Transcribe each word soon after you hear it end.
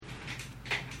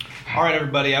All right,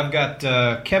 everybody. I've got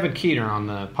Kevin Keeter on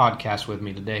the podcast with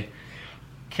me today.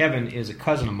 Kevin is a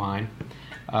cousin of mine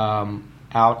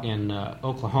out in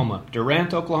Oklahoma.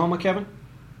 Durant, Oklahoma, Kevin?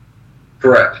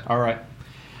 Correct. All right.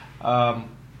 Of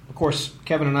course,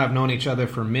 Kevin and I have known each other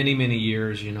for many, many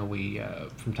years. You know, we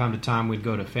from time to time we'd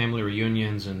go to family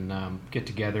reunions and get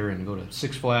together and go to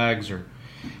Six Flags or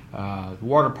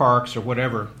water parks or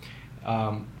whatever.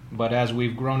 But as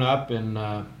we've grown up and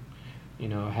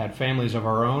had families of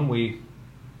our own, we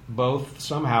both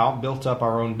somehow built up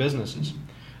our own businesses.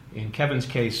 In Kevin's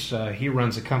case, he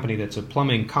runs a company that's a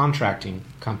plumbing contracting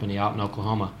company out in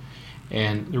Oklahoma.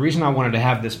 And the reason I wanted to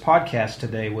have this podcast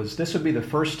today was this would be the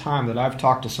first time that I've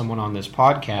talked to someone on this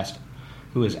podcast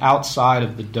who is outside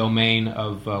of the domain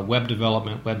of web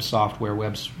development, web software,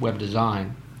 web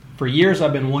design. For years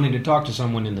I've been wanting to talk to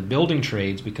someone in the building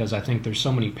trades because I think there's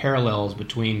so many parallels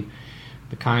between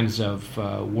the kinds of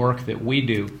work that we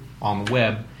do on the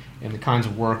web and the kinds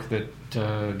of work that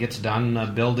gets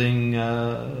done building,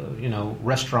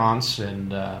 restaurants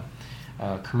and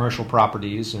commercial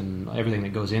properties and everything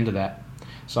that goes into that.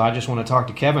 So I just want to talk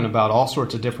to Kevin about all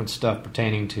sorts of different stuff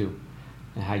pertaining to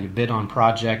how you bid on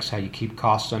projects, how you keep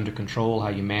costs under control, how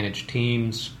you manage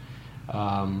teams.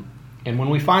 And when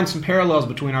we find some parallels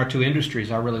between our two industries,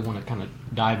 I really want to kind of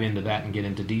dive into that and get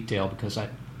into detail because I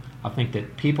think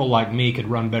that people like me could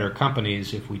run better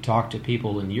companies if we talk to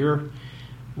people in your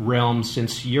realm,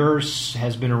 since yours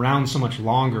has been around so much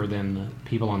longer than the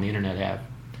people on the internet have.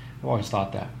 I've always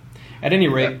thought that. At any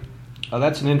rate,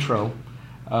 that's an intro.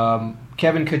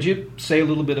 Kevin, could you say a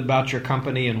little bit about your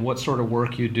company and what sort of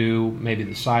work you do, maybe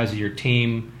the size of your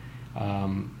team?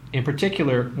 In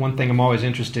particular, one thing I'm always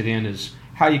interested in is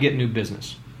how you get new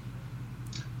business.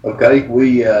 Okay,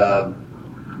 we are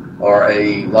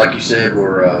like you said,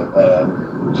 we're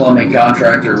a plumbing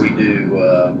contractor. We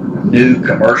do new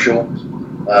commercial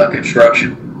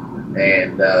construction,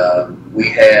 and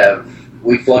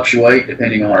we fluctuate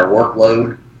depending on our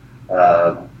workload,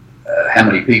 how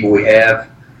many people we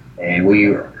have, and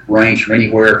we range from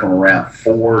anywhere from around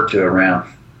 4 to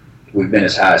around, we've been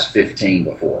as high as 15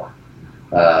 before.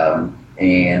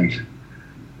 And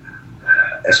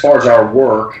as far as our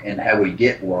work and how we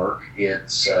get work,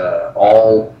 it's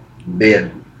all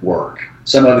bid work.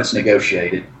 Some of it's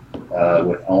negotiated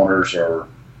with owners or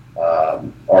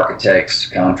architects,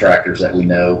 contractors that we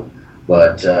know,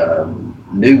 but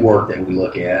new work that we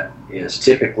look at is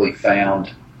typically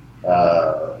found.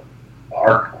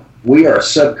 We are a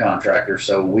subcontractor,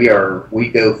 so we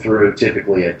go through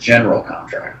typically a general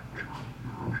contractor.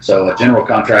 So a general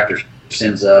contractor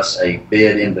sends us a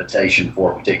bid invitation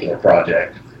for a particular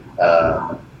project,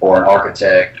 or an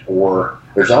architect, or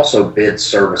there's also bid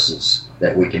services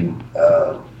that we can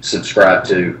subscribe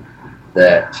to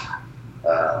that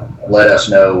let us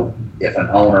know if an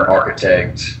owner,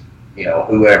 architect,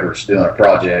 whoever's doing a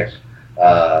project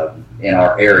in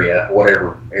our area,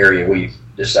 whatever area we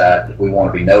decide that we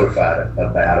want to be notified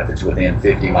about, if it's within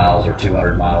 50 miles or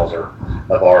 200 miles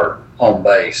of our home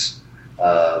base.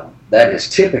 That is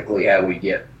typically how we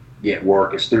get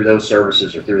work, is through those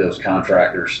services or through those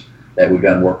contractors that we've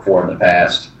done work for in the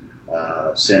past.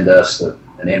 Send us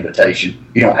an invitation.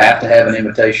 You don't have to have an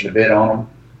invitation to bid on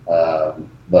them,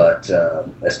 but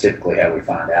that's typically how we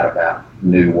find out about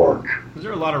new work. Is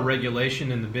there a lot of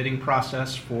regulation in the bidding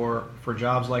process for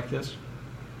jobs like this?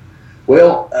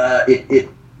 Well, it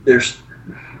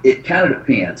kind of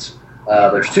depends.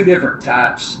 There's two different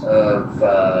types of.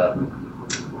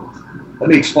 Let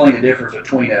me explain the difference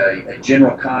between a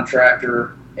general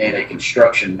contractor and a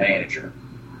construction manager.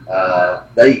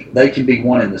 They can be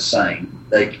one and the same.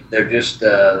 They're just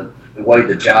the way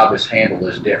the job is handled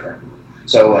is different.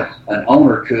 So an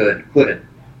owner could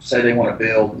say they want to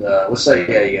build, let's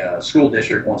say a school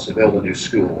district wants to build a new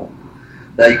school.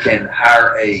 They can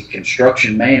hire a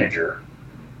construction manager,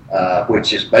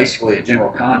 which is basically a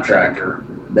general contractor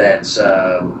that's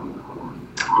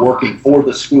working for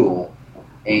the school,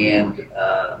 and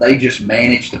they just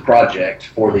manage the project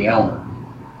for the owner.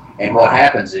 And what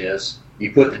happens is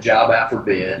you put the job out for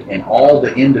bid, and all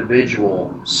the individual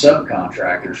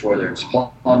subcontractors, whether it's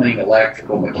plumbing,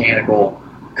 electrical, mechanical,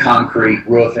 concrete,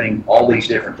 roofing, all these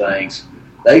different things,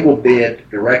 they will bid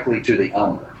directly to the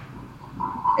owner.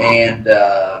 And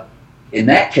in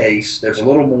that case, there's a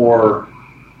little more,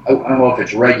 I don't know if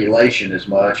it's regulation as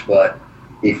much, but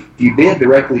if you bid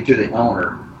directly to the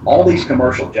owner, all these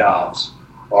commercial jobs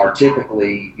are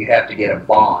typically, you have to get a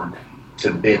bond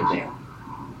to bid them.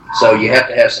 So you have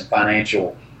to have some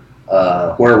financial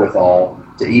wherewithal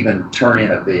to even turn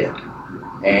in a bid.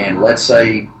 And let's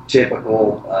say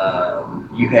typical.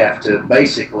 You have to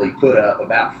basically put up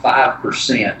about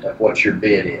 5% of what your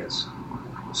bid is.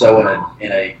 So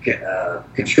in a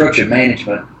construction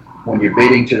management, when you're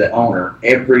bidding to the owner,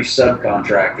 every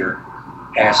subcontractor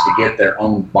has to get their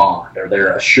own bond or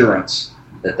their assurance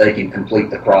that they can complete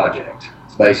the project.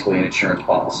 It's basically an insurance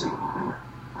policy.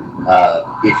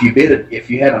 If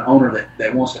you have an owner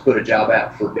that wants to put a job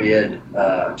out for bid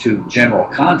to general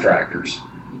contractors,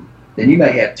 then you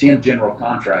may have 10 general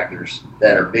contractors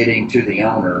that are bidding to the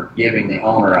owner, giving the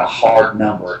owner a hard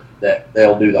number that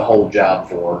they'll do the whole job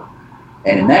for.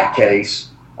 And in that case,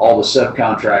 all the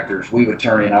subcontractors, we would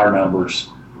turn in our numbers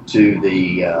to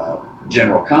the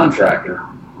general contractor.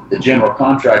 The general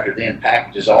contractor then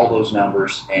packages all those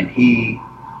numbers, and he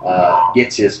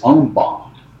gets his own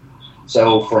bond.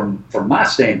 So from my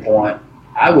standpoint,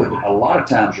 I would a lot of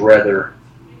times rather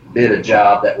bid a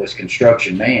job that was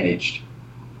construction managed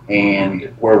and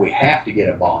where we have to get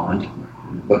a bond,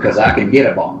 because I can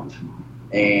get a bond.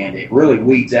 And it really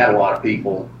weeds out a lot of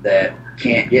people that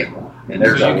can't get one. And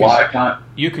there's a lot of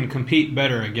you can compete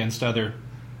better against other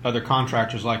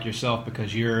contractors like yourself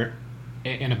because you're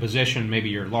in a position, maybe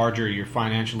you're larger, you're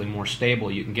financially more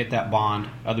stable, you can get that bond,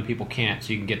 other people can't,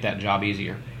 so you can get that job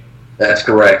easier. That's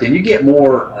correct. And you get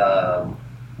more,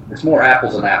 it's more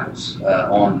apples and apples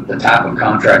on the type of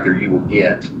contractor you will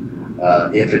get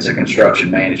if it's a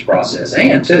construction managed process.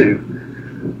 And two,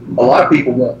 a lot of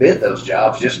people won't bid those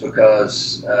jobs just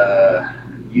because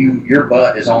your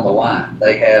butt is on the line.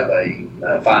 They have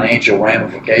a financial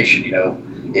ramification. You know,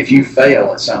 if you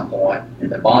fail at some point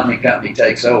and the bonding company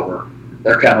takes over,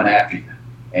 they're coming after you,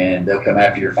 and they'll come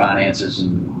after your finances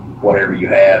and whatever you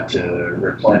have to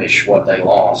replenish what they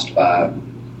lost by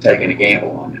taking a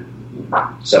gamble on it.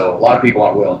 So a lot of people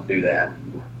aren't willing to do that.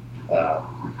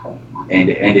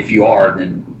 And if you are,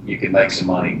 then you can make some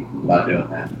money by doing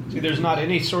that. See, there's not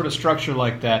any sort of structure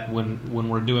like that when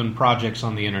we're doing projects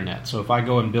on the internet. So if I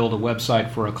go and build a website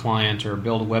for a client or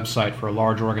build a website for a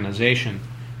large organization,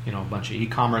 you know, a bunch of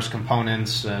e-commerce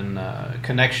components and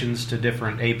connections to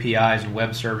different APIs and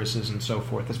web services and so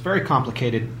forth. It's very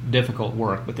complicated, difficult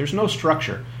work, but there's no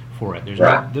structure for it.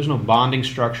 There's no bonding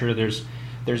structure. There's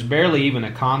barely even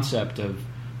a concept of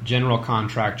general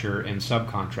contractor and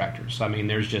subcontractors. I mean,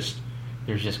 there's just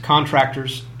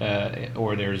contractors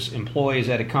or there's employees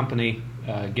at a company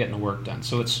getting the work done.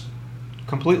 So it's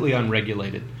completely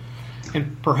unregulated.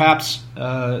 And perhaps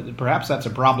that's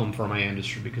a problem for my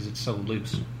industry because it's so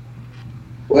loose.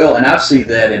 Well, and I see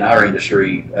that in our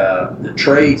industry, the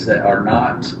trades that are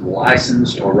not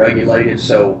licensed or regulated.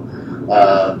 So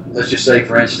let's just say,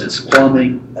 for instance,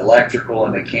 plumbing, electrical,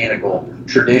 and mechanical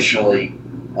traditionally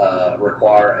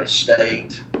require a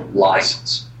state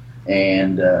license.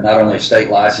 And not only a state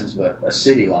license, but a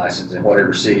city license in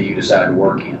whatever city you decide to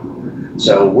work in.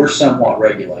 So we're somewhat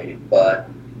regulated, but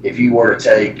if you were to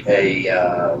take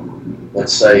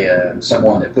let's say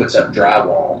someone that puts up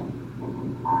drywall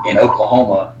in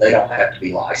Oklahoma, they don't have to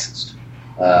be licensed.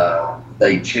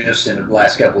 They just in the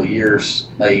last couple of years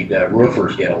made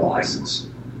roofers get a license.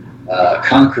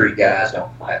 Concrete guys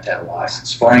don't have to have a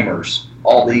license. Framers,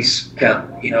 all these,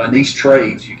 in these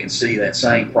trades, you can see that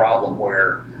same problem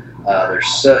where there's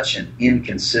such an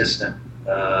inconsistent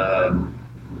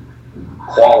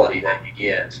quality that you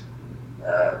get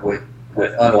with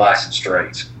unlicensed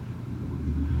trades.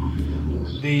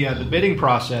 The bidding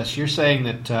process, you're saying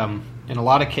that in a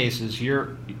lot of cases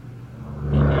you're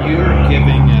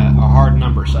giving a hard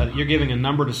number. So you're giving a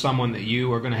number to someone that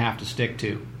you are going to have to stick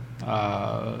to.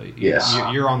 Yes.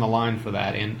 You're on the line for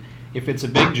that. And if it's a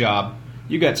big job,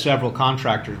 you got several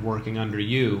contractors working under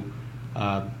you,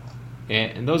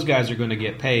 and those guys are going to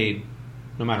get paid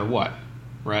no matter what,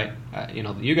 right?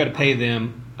 You got to pay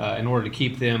them in order to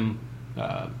keep them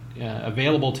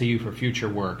available to you for future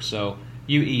work. So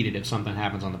you eat it if something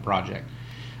happens on the project.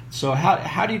 So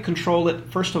how do you control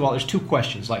it? First of all, there's two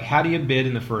questions. Like, how do you bid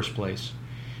in the first place?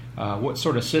 What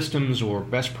sort of systems or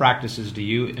best practices do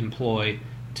you employ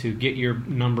to get your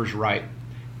numbers right?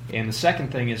 And the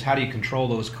second thing is, how do you control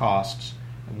those costs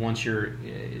once you're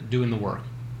doing the work?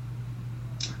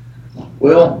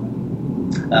 Well,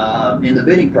 in the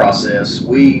bidding process,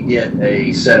 we get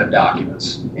a set of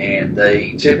documents, and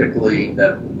they typically,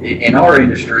 in our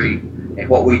industry and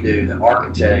what we do, the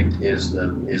architect is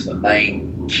the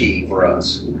main key for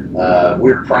us.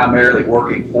 We're primarily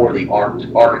working for the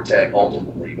architect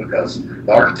ultimately, because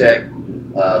the architect,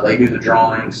 they do the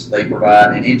drawings, they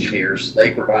provide, and engineers,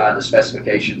 they provide the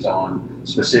specifications on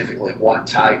specifically what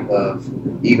type of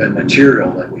even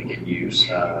material that we can use.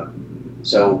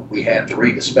 So we have to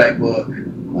read the spec book,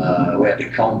 We have to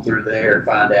comb through there and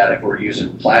find out if we're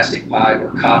using plastic pipe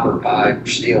or copper pipe or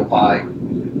steel pipe,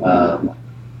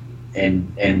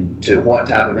 and to what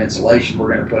type of insulation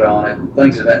we're going to put on it,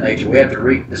 things of that nature. We have to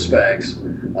read the specs,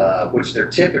 which they're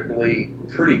typically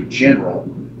pretty general,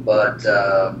 but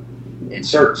in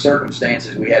certain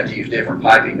circumstances we have to use different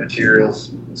piping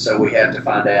materials, so we have to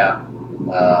find out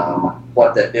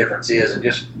what that difference is. And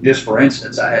just for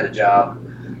instance, I had a job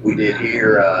we did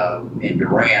here in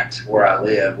Durant, where I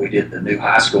live. We did the new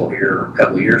high school here a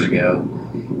couple of years ago,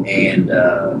 and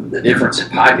the difference in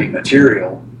piping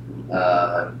material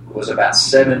was about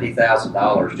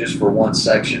 $70,000 just for one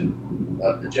section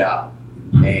of the job.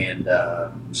 And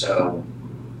so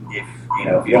if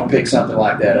you don't pick something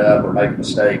like that up or make a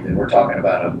mistake, then we're talking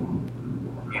about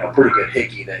a pretty good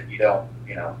hickey that you don't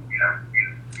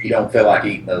feel like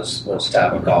eating those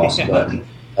type of costs. But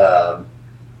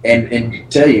and to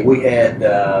tell you, we had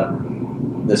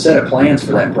the set of plans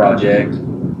for that project.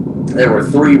 There were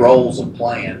 3 rolls of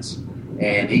plans,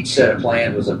 and each set of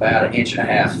plans was about 1.5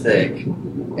 inches thick.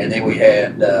 And then we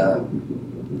had it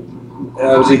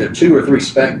was either 2 or 3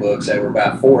 spec books that were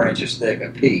about 4 inches thick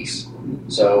apiece.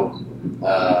 So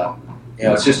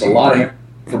it's just a lot of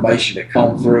information to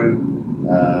comb through,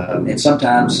 and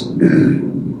sometimes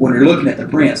when you're looking at the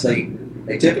prints, they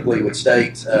typically would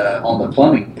state on the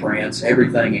plumbing prints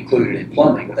everything included in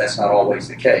plumbing, but that's not always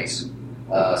the case.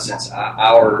 Since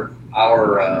our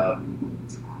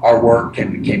work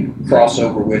can cross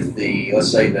over with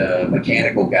let's say the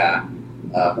mechanical guy,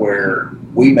 where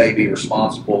we may be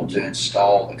responsible to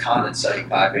install the condensate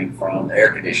piping from the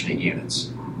air conditioning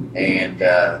units, and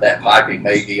that piping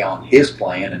may be on his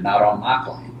plan and not on my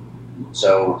plan.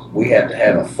 So we have to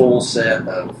have a full set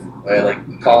of,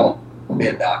 we call them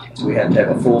bid documents. We have to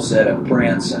have a full set of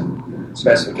prints and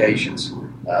specifications.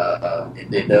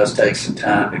 It does take some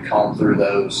time to comb through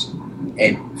those.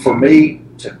 And for me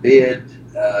to bid,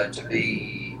 to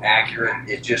be accurate,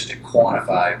 is just to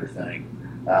quantify everything.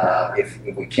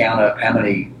 If we count up how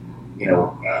many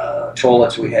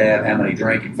toilets we have, how many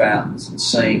drinking fountains and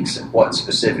sinks, and what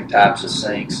specific types of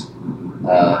sinks,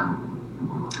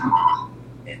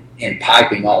 and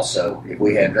piping also. If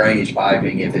we have drainage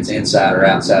piping, if it's inside or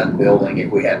outside the building, if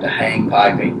we have to hang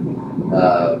piping,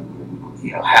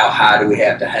 how high do we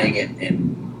have to hang it,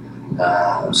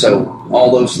 and so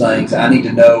all those things. I need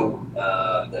to know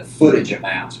the footage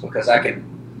amounts, because I can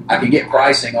get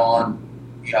pricing on.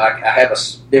 I have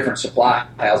different supply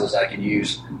houses I can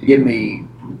use to give me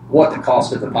what the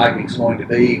cost of the piping is going to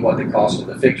be, what the cost of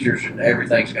the fixtures and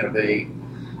everything's going to be.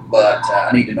 But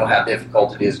I need to know how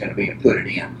difficult it is going to be to put it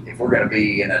in. If we're going to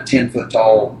be in a 10-foot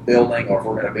tall building, or if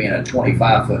we're going to be in a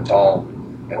 25-foot tall,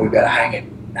 and we've got to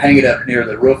hang it up near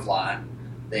the roof line,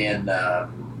 then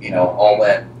all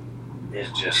that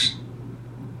is just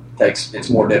it's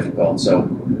more difficult. So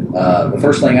the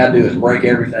first thing I do is break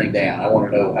everything down. I want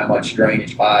to know how much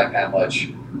drainage pipe, how much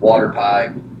water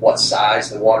pipe, what size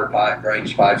the water pipe,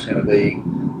 drainage pipe is going to be.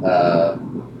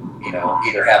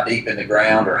 Either how deep in the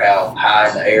ground or how high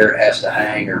in the air it has to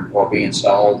hang or be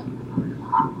installed.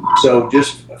 So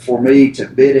just for me to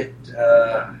bid it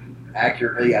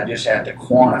accurately, I just have to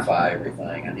quantify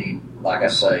everything. I need, like I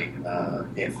say,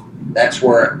 if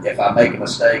I make a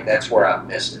mistake, that's where I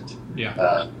missed it.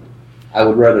 Yeah. I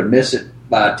would rather miss it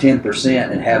by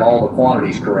 10% and have all the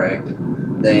quantities correct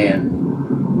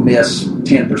than miss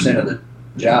 10% of the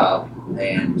job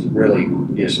and really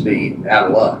just be out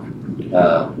of luck.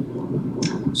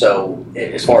 So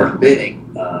as far as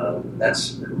bidding,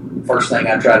 that's the first thing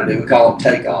I try to do. We call them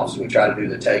takeoffs. We try to do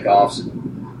the takeoffs,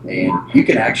 and you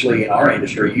can actually, in our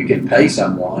industry, you can pay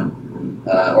someone,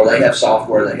 or they have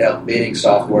software that help, bidding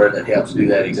software that helps do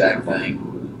that exact thing.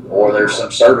 Or there's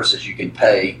some services you can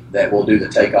pay that will do the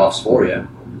takeoffs for you,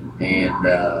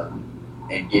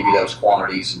 and give you those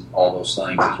quantities and all those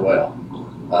things as well.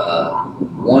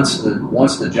 Once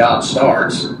the job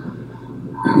starts,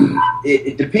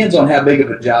 it depends on how big of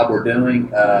a job we're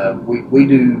doing. We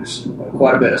do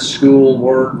quite a bit of school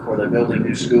work where they're building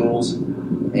new schools,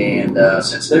 and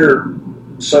since they're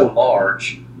so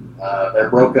large, they're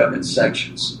broke up in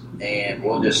sections, and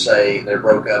we'll just say they're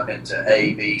broke up into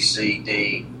A, B, C,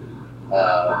 D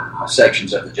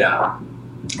sections of the job.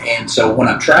 And so when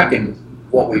I'm tracking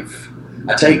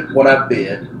I take what I've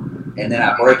bid, and then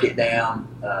I break it down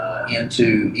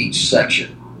into each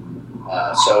section.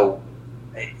 So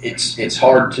it's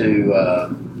hard to.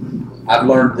 I've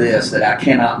learned this, that I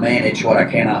cannot manage what I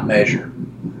cannot measure.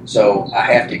 So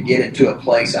I have to get it to a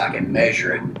place I can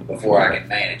measure it before I can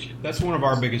manage it. That's one of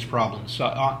our biggest problems. So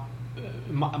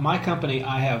my company,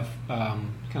 I have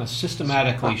kind of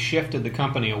systematically shifted the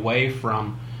company away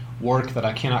from work that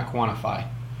I cannot quantify.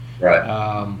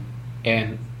 Right.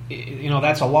 And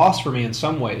that's a loss for me in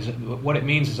some ways. What it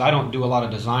means is I don't do a lot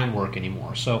of design work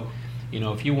anymore. So,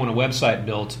 if you want a website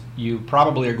built, you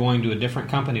probably are going to a different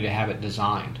company to have it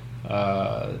designed.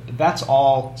 That's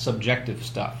all subjective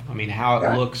stuff. I mean, how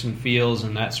it looks and feels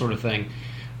and that sort of thing.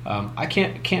 I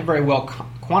can't very well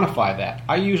quantify that.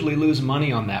 I usually lose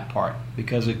money on that part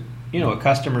because a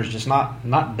customer is just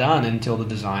not done until the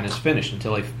design is finished,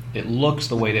 until it looks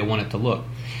the way they want it to look.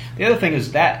 The other thing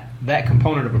is that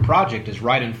component of a project is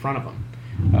right in front of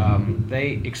them.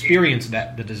 They experience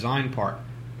the design part,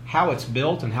 how it's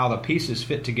built and how the pieces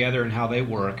fit together and how they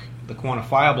work. The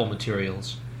quantifiable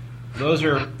materials, those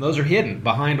are hidden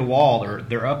behind a wall, or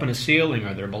they're up in a ceiling,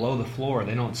 or they're below the floor.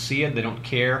 They don't see it. They don't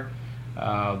care.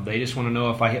 They just want to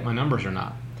know if I hit my numbers or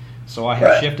not. So I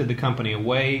have shifted the company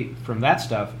away from that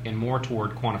stuff and more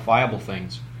toward quantifiable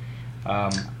things.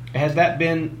 Has that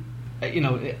been,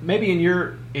 maybe in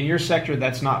your sector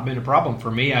that's not been a problem?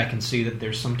 For me, I can see that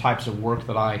there's some types of work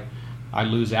that I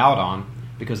lose out on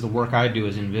because the work I do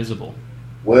is invisible.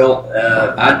 Well,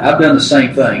 I've done the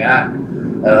same thing.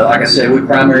 Like I said, we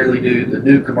primarily do the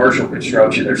new commercial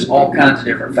construction. There's all kinds of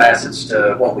different facets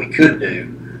to what we could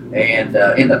do. And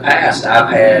in the past,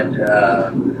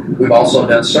 we've also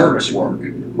done service work,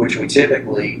 which we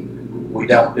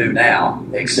don't do now,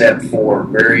 except for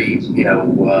very,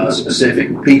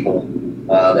 specific people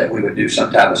that we would do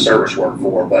some type of service work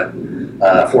for. But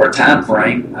for a time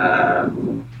frame,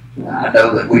 I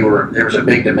know that there was a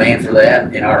big demand for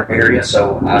that in our area,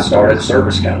 so I started a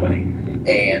service company.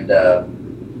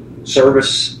 And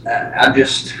service,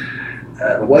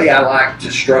 the way I like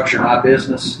to structure my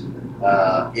business,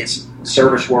 it's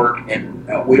service work, and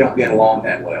we don't get along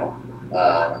that well.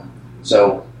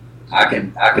 So I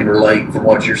can relate from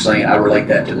what you're saying. I relate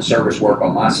that to the service work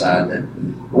on my side. That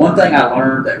one thing I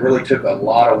learned that really took a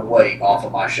lot of weight off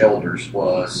of my shoulders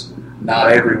was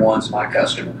not everyone's my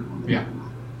customer. Yeah.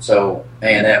 So,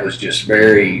 man, that was just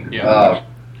very.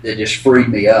 It just freed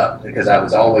me up because I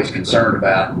was always concerned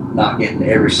about not getting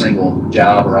every single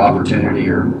job or opportunity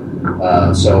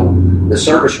so the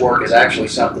service work is actually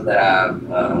something that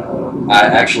I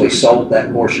actually sold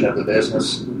that portion of the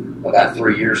business about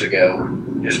 3 years ago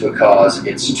just because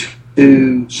it's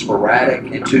too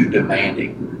sporadic and too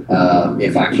demanding.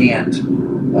 If I can't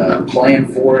plan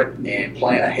for it and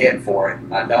plan ahead for it,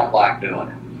 I don't like doing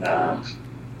it.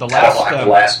 The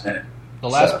last minute. The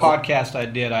last podcast I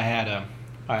did, I had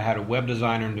a web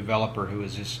designer and developer who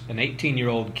was just an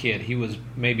 18-year-old kid. He was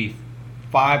maybe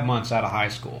 5 months out of high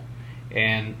school.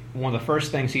 And one of the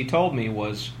first things he told me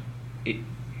was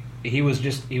he was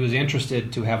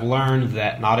interested to have learned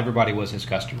that not everybody was his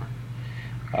customer.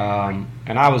 And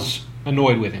I was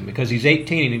annoyed with him because he's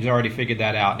 18 and he's already figured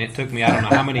that out. And it took me I don't know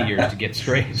how many years to get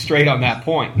straight on that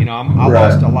point. I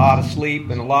lost a lot of sleep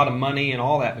and a lot of money and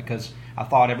all that because I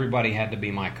thought everybody had to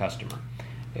be my customer.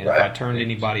 And if I turned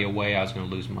anybody away, I was going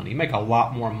to lose money. You make a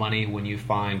lot more money when you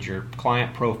find your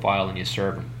client profile and you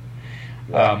serve them.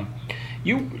 Right.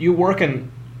 You're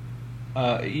working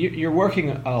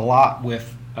a lot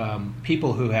with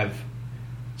people who have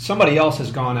somebody else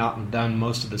has gone out and done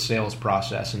most of the sales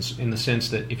process. In the sense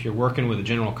that if you're working with a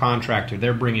general contractor,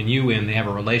 they're bringing you in. They have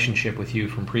a relationship with you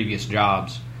from previous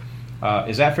jobs.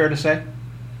 Is that fair to say?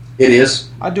 It is.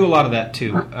 I do a lot of that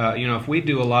too. If we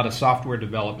do a lot of software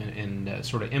development and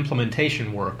sort of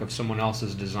implementation work of someone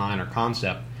else's design or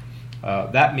concept,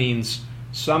 that means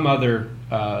some other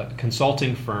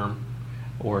consulting firm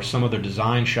or some other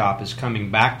design shop is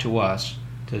coming back to us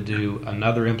to do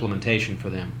another implementation for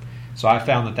them. So I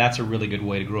found that that's a really good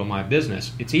way to grow my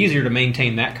business. It's easier to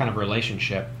maintain that kind of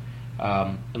relationship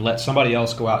and let somebody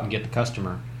else go out and get the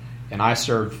customer, and I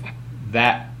serve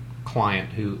that client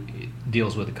who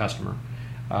deals with the customer.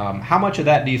 How much of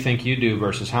that do you think you do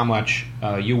versus how much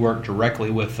you work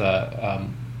directly with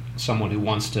someone who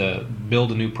wants to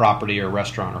build a new property or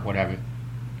restaurant or what have you?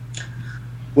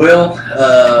 Well,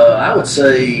 I would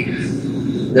say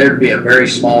there'd be a very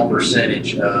small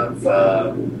percentage of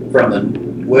from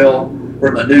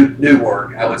the new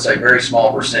work. I would say very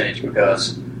small percentage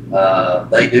because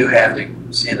they do have to,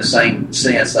 in the same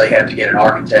sense, they have to get an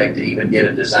architect to even get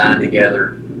a design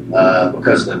together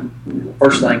because the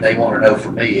first thing they want to know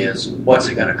from me is what's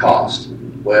it going to cost.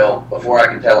 Well, before I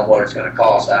can tell them what it's going to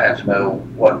cost, I have to know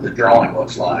what the drawing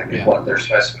looks like and what their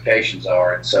specifications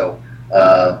are. And so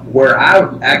where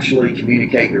I actually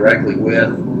communicate directly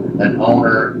with an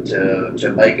owner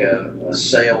to make a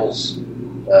sales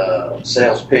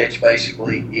pitch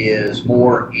basically is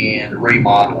more in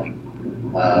remodeling.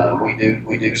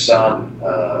 We do some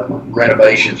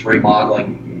renovations,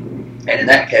 remodeling, and in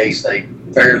that case they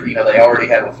already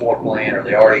have a floor plan or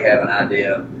they already have an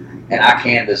idea, and I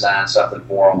can design something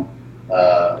for them.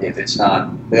 If it's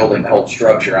not building the whole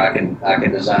structure, I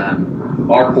can design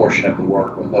our portion of the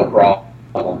work with no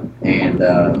problem, and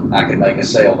I can make a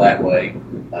sale that way.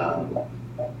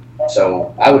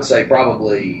 So I would say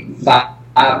probably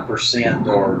 5%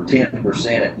 or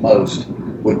 10% at most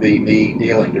would be me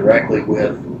dealing directly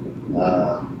with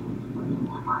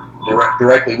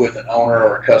directly with an owner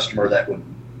or a customer that would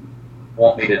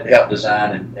want me to help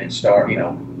design and start,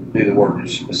 do the work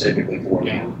specifically for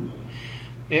them.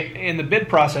 In the bid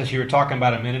process you were talking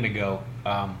about a minute ago,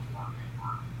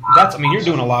 you're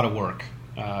doing a lot of work.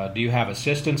 Do you have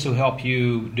assistants who help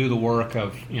you do the work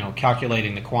of,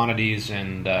 calculating the quantities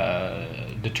and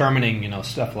determining,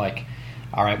 stuff like,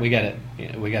 all right, we got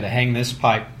to hang this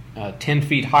pipe 10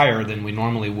 feet higher than we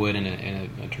normally would in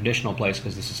a traditional place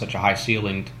because this is such a high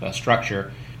ceilinged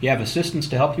structure. Do you have assistants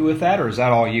to help you with that, or is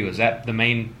that all you? Is that the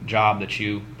main job that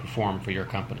you perform for your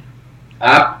company?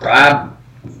 I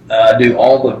do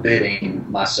all the bidding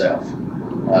myself,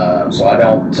 so I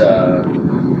don't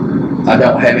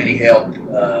have any help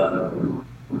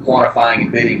quantifying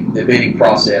and the bidding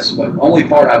process. But the only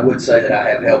part I would say that I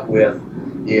have help with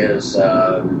is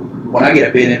when I get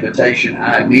a bid invitation,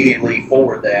 I immediately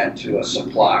forward that to a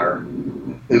supplier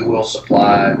who will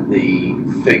supply the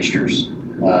fixtures.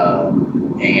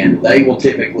 And they will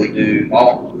typically do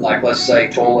all, like let's say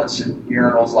toilets and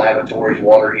urinals, lavatories,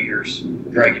 water heaters,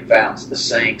 drinking fountains, the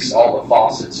sinks, all the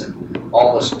faucets, and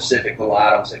all the specific little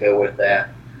items that go with that.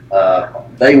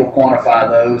 They will quantify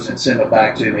those and send them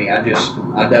back to me. I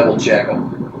double check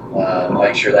them to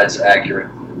make sure that's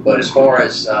accurate. But as far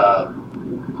as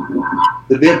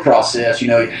the bid process,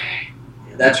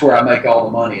 that's where I make all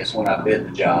the money is when I bid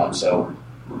the job. So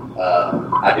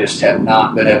I just have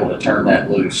not been able to turn that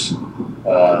loose,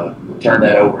 turn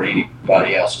that over to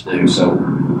anybody else to do. So,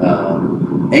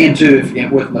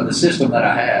 with the system that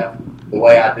I have, the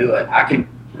way I do it, I can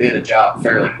bid a job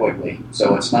fairly quickly.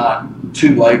 So it's not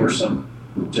too laborsome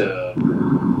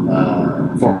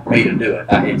for me to do it.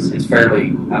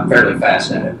 I'm fairly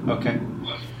fast at it. Okay.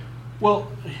 Well,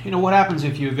 what happens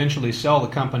if you eventually sell the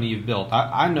company you've built?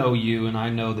 I know you, and I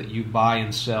know that you buy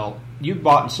and sell. You've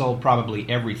bought and sold probably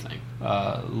everything,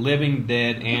 living,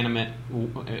 dead, animate,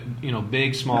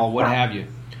 big, small, what have you.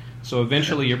 So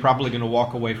eventually you're probably going to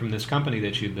walk away from this company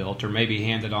that you built, or maybe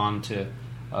hand it on to,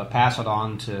 pass it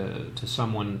on to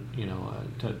someone,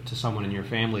 to someone in your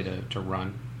family to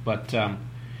run. But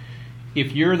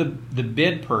if you're the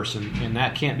bid person and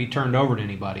that can't be turned over to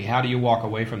anybody, how do you walk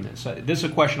away from this? This is a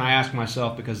question I ask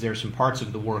myself because there's some parts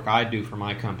of the work I do for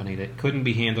my company that couldn't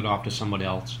be handed off to someone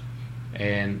else.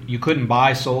 And you couldn't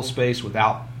buy Soul Space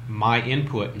without my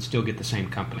input and still get the same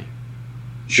company.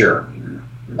 Sure.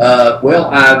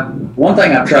 One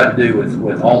thing I've tried to do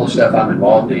with all the stuff I'm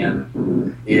involved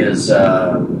in is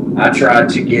I tried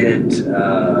to get it,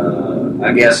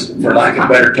 I guess, for lack of a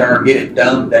better term, get it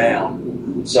dumbed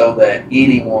down so that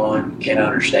anyone can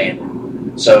understand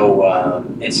it. So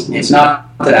it's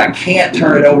not that I can't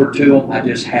turn it over to them, I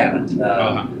just haven't.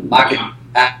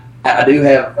 I do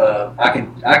have. I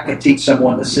can teach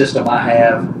someone the system I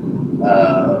have, and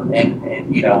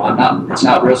I'm not. It's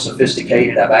not real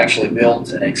sophisticated. I've actually built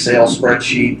an Excel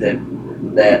spreadsheet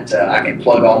that I can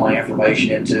plug all my information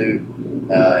into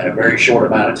in a very short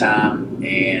amount of time,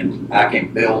 and I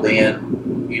can build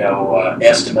in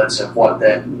estimates of what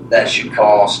that should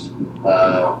cost,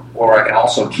 or I can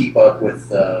also keep up with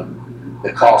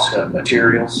the cost of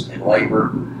materials and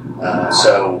labor.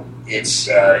 So. It's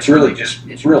really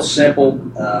it's real simple.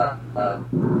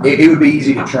 It would be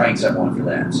easy to train someone for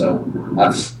that. So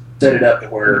I've set it up to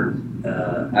where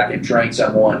I can train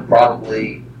someone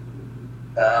probably,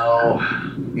 1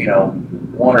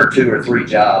 or 2 or 3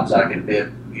 jobs I can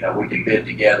bid. We can bid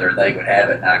together, and they would have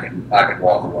it, and I can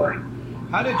walk away.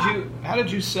 How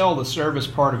did you sell the service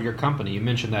part of your company? You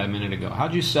mentioned that a minute ago. How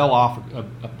did you sell off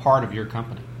a part of your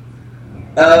company?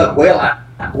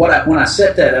 When I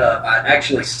set that up, I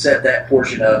actually set that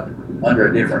portion up under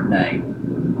a different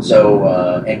name.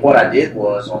 So, and what I did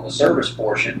was on the service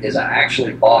portion is I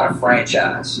actually bought a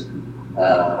franchise.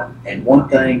 And one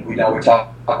thing, we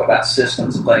talk about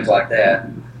systems and things like that.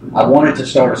 I wanted to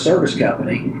start a service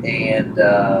company, and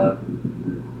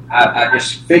I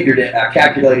just figured it. I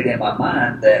calculated in my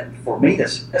mind that for me to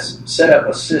set up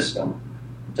a system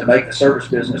to make the service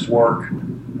business work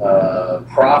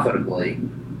profitably,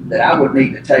 that I would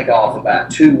need to take off about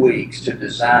 2 weeks to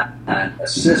design a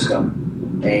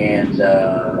system and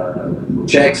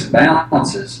checks and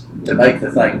balances to make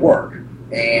the thing work.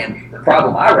 And the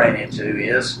problem I ran into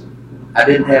is I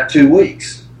didn't have 2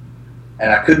 weeks,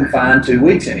 and I couldn't find 2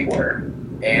 weeks anywhere,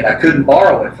 and I couldn't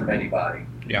borrow it from anybody.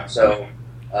 Yeah. So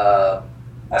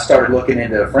I started looking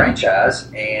into a franchise,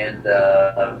 and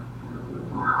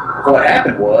what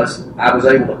happened was I was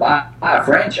able to buy a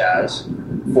franchise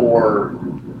for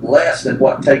less than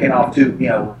what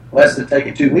less than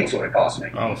taking 2 weeks would have cost me.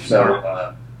 Oh,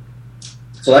 sure.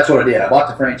 So that's what I did. I bought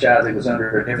the franchise. It was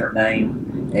under a different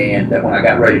name, and when I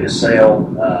got ready to sell,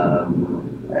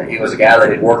 he was a guy that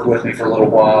had worked with me for a little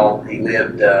while. He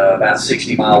lived about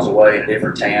 60 miles away in a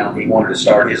different town. He wanted to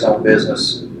start his own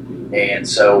business, and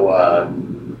so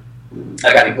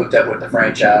I got him hooked up with the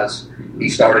franchise. He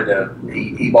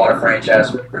bought a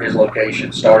franchise for his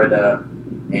location, started up,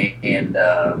 and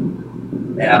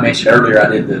I mentioned earlier I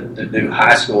did the new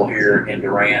high school here in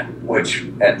Durant, which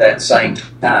at that same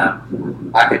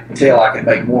time I could tell I could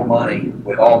make more money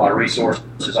with all my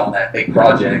resources on that big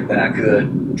project than I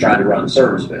could trying to run the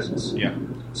service business. Yeah.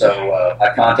 So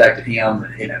I contacted him.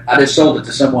 I just sold it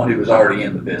to someone who was already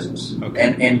in the business.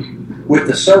 Okay. And with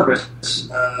the service,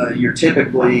 you're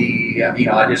typically,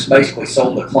 I just basically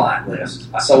sold a client list.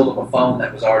 I sold them a phone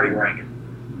that was already ringing.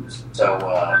 So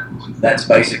that's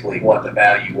basically what the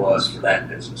value was for that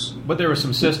business. But there were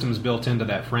some systems built into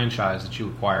that franchise that you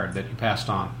acquired that you passed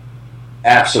on.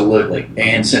 Absolutely.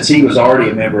 And since he was already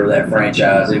a member of that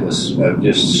franchise, it was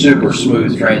just super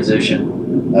smooth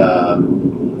transition.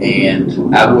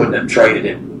 And I wouldn't have traded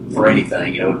it for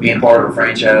anything. Being part of a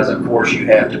franchise, of course, you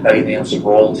have to pay them some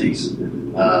royalties.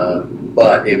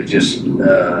 But it was just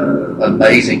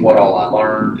amazing what all I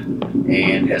learned,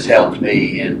 and has helped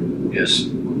me in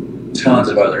just tons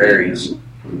of other areas.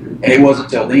 And it wasn't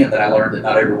until then that I learned that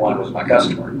not everyone was my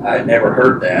customer. I had never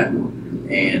heard that,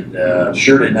 and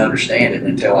sure didn't understand it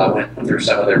until I went through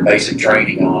some of their basic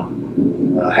training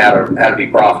on how to be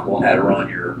profitable and how to run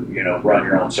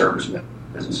your own service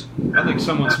business. I think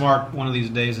someone smart one of these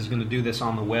days is going to do this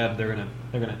on the web. They're going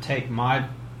to take my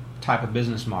type of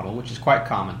business model, which is quite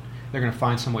common. They're going to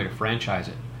find some way to franchise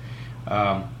it.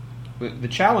 The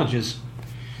challenge is,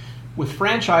 with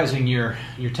franchising, you're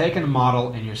taking a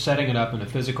model and you're setting it up in a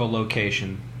physical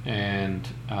location, and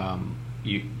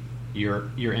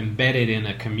you're embedded in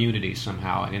a community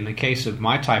somehow. And in the case of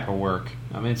my type of work,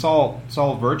 I mean, it's all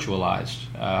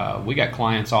virtualized. We got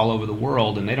clients all over the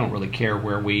world, and they don't really care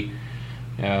where we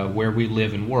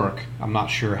live and work. I'm not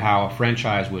sure how a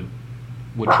franchise would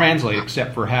translate,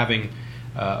 except for having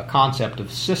a concept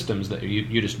of systems that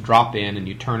you just drop in and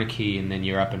you turn a key and then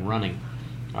you're up and running.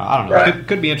 I don't know. Right. It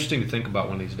could be interesting to think about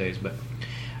one of these days. But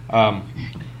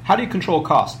how do you control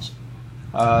costs?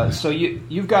 So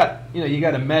you've got you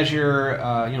got to measure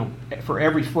for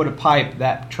every foot of pipe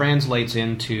that translates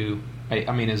into.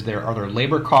 I mean, are there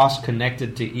labor costs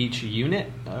connected to each unit?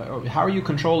 How are you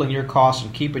controlling your costs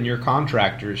and keeping your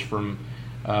contractors from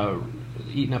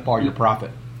eating up all your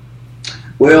profit?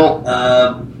 Well,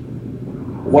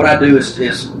 what I do is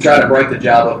try to break the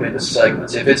job up into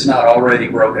segments. If it's not already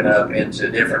broken up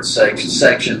into different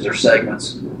sections or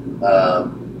segments,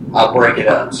 I'll break it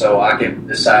up. So I can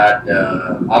decide,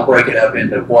 I'll break it up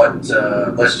into what,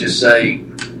 let's just say,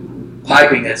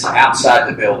 piping that's outside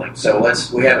the building. So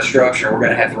we have a structure, we're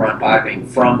going to have to run piping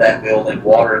from that building,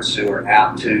 water and sewer,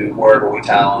 out to wherever we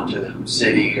tie on to the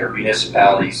city or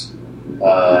municipalities'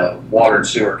 water and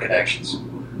sewer connections.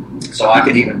 So I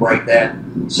can even break that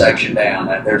section down.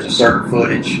 There's a certain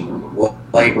footage,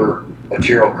 labor,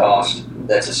 material cost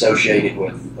that's associated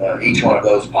with each one of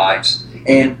those pipes.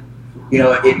 And you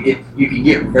can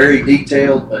get very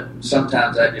detailed, but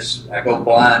sometimes I go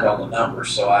blind on the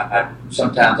numbers. So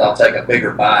sometimes I'll take a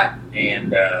bigger bite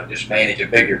and just manage a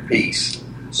bigger piece.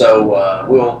 So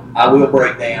I will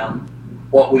break down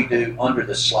what we do under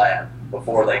the slab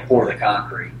before they pour the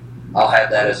concrete. I'll have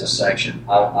that as a section.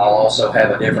 I'll also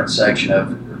have a different section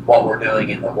of what we're doing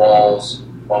in the walls,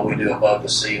 what we do above the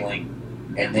ceiling,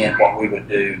 and then what we would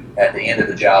do at the end of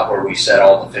the job where we set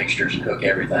all the fixtures and hook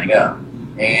everything up.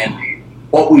 And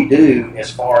what we do,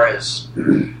 as far as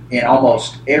in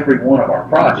almost every one of our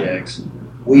projects,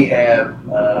 we have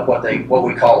what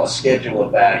we call a schedule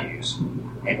of values.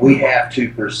 And we have to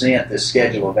present this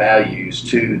schedule of values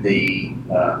to the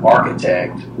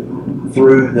architect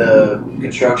through the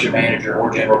construction manager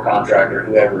or general contractor,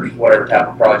 whatever type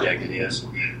of project it is.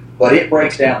 But it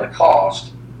breaks down the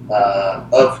cost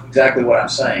of exactly what I'm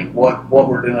saying, what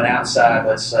we're doing outside,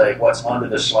 let's say, what's under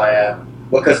the slab,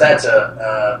 because that's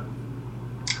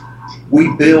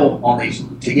we bill on these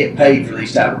to get paid for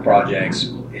these type of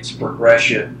projects. It's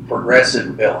progressive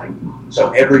billing.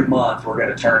 So every month we're going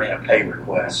to turn in a pay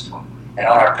request. And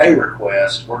on our pay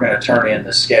request, we're going to turn in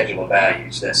the schedule of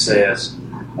values that says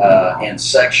in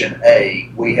Section A,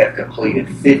 we have completed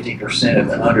 50% of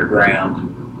the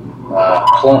underground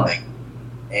plumbing.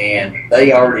 and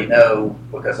they already know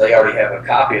because they already have a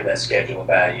copy of that schedule of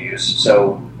values.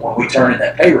 So when we turn in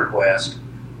that pay request,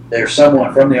 there's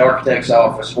someone from the architect's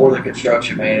office or the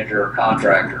construction manager or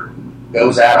contractor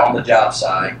goes out on the job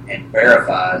site and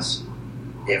verifies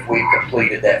if we've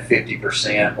completed that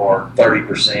 50% or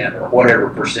 30% or whatever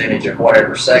percentage of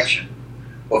whatever section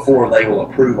before they will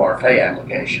approve our pay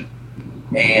application.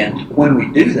 And when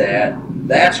we do that,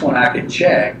 that's when I can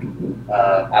check.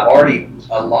 I've already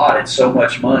allotted so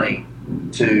much money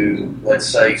to, let's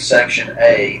say, Section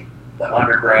A, the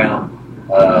underground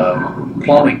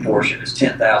plumbing portion is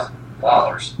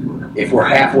 $10,000. If we're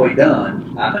halfway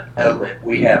done, I know that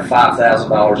we have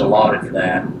 $5,000 allotted for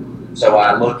that. So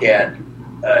I look at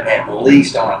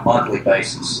least on a monthly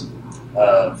basis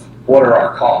of what are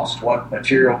our costs, what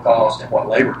material costs and what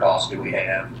labor costs do we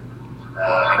have.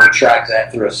 And we track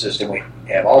that through a system we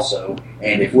have also.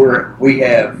 And if we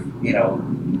have,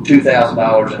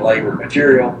 $2,000 in labor and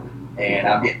material, and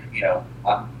I'm getting,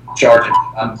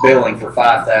 I'm billing for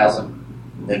 $5,000,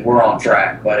 then we're on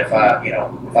track. But if I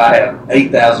have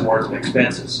 $8,000 worth of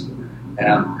expenses, and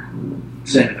I'm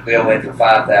sending the bill in for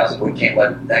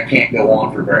 $5,000, that can't go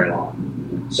on for very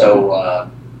long. So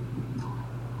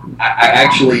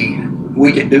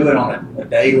we can do it on a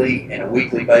daily and a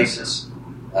weekly basis.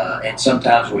 And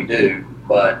sometimes we do,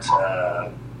 but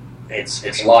it's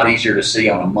a lot easier to see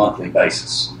on a monthly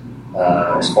basis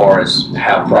as far as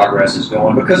how progress is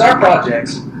going. Because our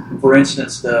projects, for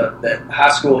instance, the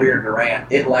high school here in Durant,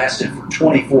 it lasted for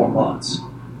 24 months.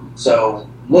 So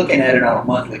looking at it on a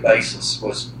monthly basis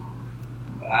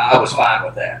I was fine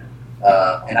with that.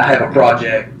 And I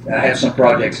have some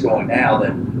projects going now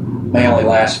that may only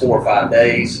last 4 or 5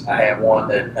 days. I have one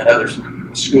that another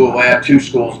school. I have 2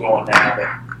 schools going now, but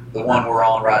the one we're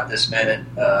on right this minute,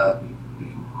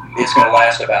 it's going to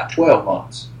last about 12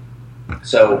 months.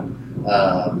 So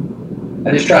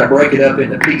I just try to break it up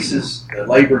into pieces, the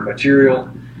labor and material,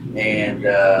 and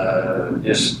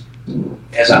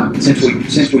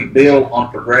since we bill on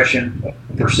progression,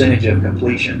 percentage of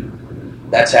completion,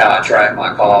 that's how I track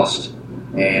my cost,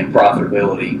 and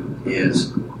profitability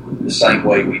is the same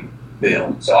way we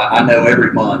bill. So I know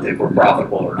every month if we're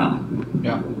profitable or not.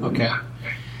 Yeah. Okay.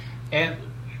 And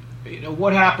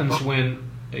what happens when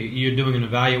you're doing an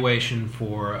evaluation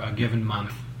for a given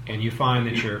month and you find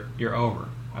that you're over?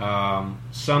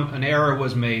 An error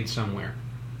was made somewhere.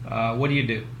 What do you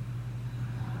do?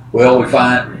 Well,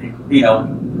 we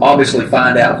obviously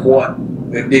find out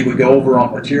did we go over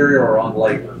on material or on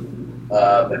labor.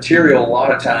 Material, a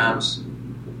lot of times,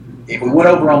 if we went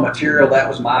over on material, that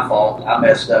was my fault. I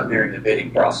messed up during the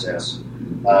bidding process.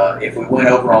 If we went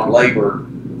over on labor,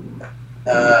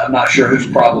 I'm not sure whose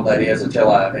problem that is until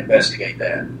I investigate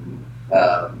that.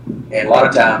 And a lot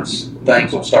of times,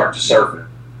 things will start to surface.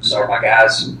 So are my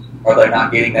guys, are they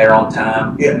not getting there on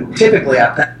time? Typically,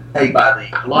 I pay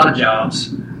a lot of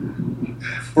jobs.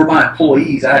 For my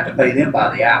employees, I have to pay them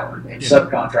by the hour. And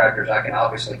subcontractors, I can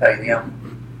obviously pay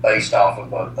them based off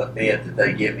of a bid that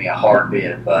they give me, a hard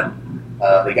bid. But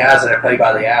the guys that are paid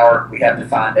by the hour, we have to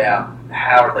find out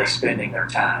how are they spending their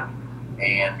time.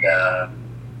 And,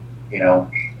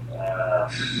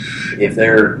 if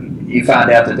you find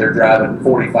out that they're driving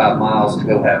 45 miles to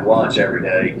go have lunch every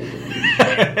day,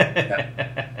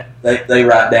 they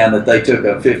write down that they took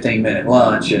a 15-minute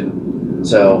lunch, and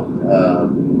so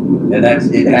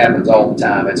it happens all the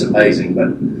time. It's amazing,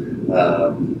 but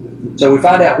so we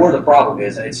find out where the problem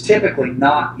is, and it's typically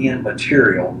not in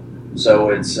material. So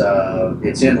it's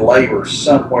in labor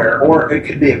somewhere, or it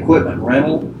could be equipment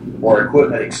rental or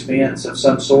equipment expense of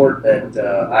some sort that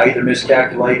I either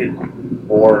miscalculated,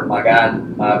 or my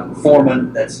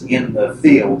foreman that's in the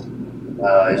field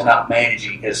is not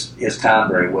managing his time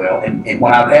very well. And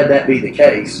when I've had that be the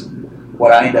case,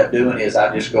 what I end up doing is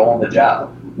I just go on the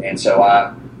job. And so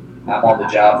I'm on the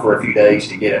job for a few days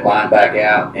to get it lined back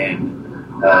out,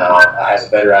 and I have a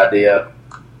better idea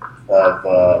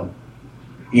of,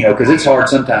 because it's hard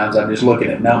sometimes. I'm just looking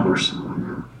at numbers,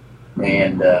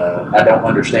 and I don't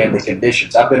understand the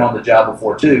conditions. I've been on the job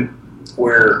before, too,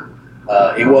 where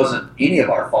it wasn't any of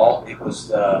our fault. It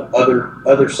was other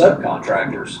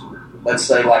subcontractors. Let's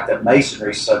say like the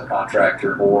masonry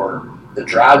subcontractor or the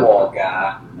drywall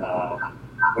guy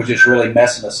was just really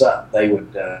messing us up. They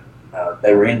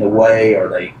were in the way, or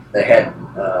they had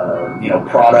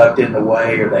product in the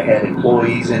way, or they had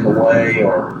employees in the way,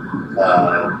 or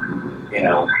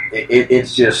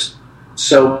it's just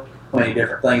so many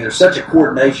different things. There's such a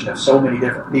coordination of so many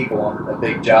different people on a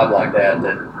big job like that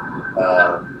that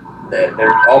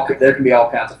there can be all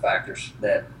kinds of factors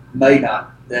that may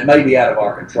be out of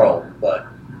our control. But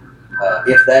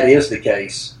if that is the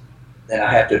case, and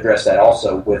I have to address that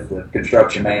also with the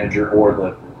construction manager or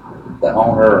the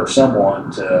owner or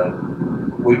someone.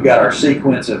 We've got our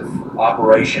sequence of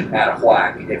operation out of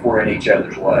whack if we're in each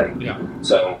other's way. Yeah.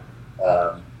 So,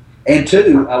 and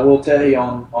two, I will tell you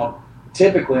on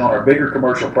typically on our bigger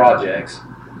commercial projects,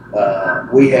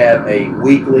 we have a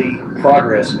weekly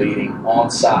progress meeting on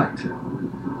site.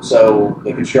 So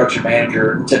the construction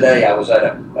manager, today I was at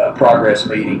a progress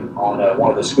meeting on one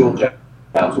of the school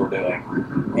jobs we're doing.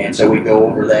 And so we go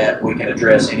over that. We can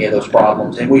address any of those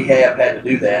problems. And we have had to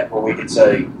do that where we can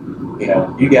say,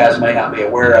 you guys may not be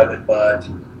aware of it, but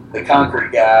the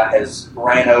concrete guy has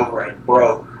ran over and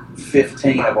broke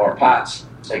 15 of our pipes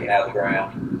taken out of the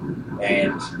ground.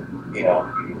 And,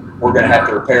 we're going to have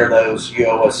to repair those. You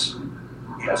owe us,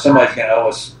 somebody's going to owe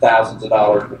us thousands of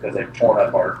dollars because they've torn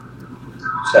up our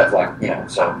stuff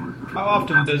so. How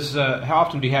often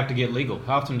do you have to get legal?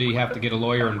 How often do you have to get a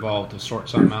lawyer involved to sort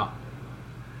something out?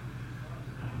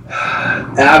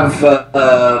 I've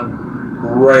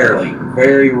rarely,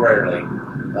 very rarely.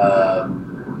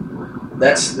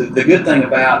 That's the good thing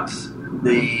about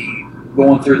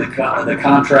going through the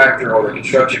contractor or the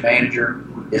construction manager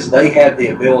is they have the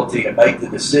ability to make the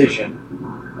decision.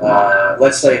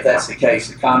 Let's say if that's the case,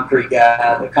 the concrete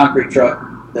guy, the concrete truck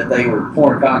that they were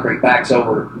pouring concrete backs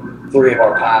over 3 of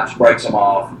our pipes, breaks them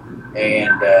off,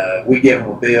 and we give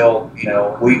them a bill.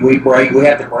 We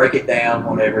have to break it down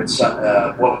whenever it's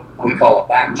what we call a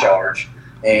back charge,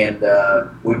 and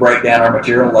we break down our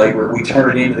material labor. We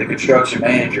turn it into the construction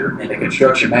manager, and the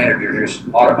construction manager just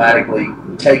automatically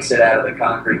takes it out of the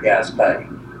concrete guy's pay.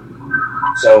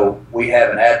 So we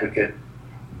have an advocate.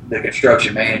 The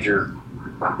construction manager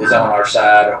is on our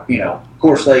side. Of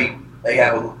course they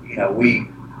have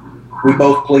we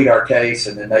both plead our case,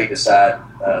 and then they decide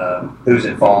who's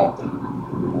involved.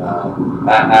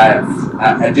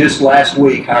 I just last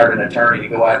week hired an attorney to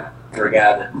go after a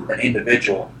guy, an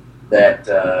individual that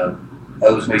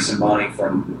owes me some money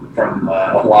from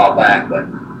a while back. But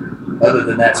other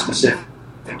than that specific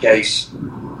case,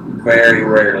 very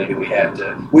rarely do we have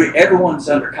to. Everyone's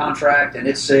under contract, and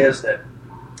it says that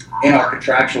in our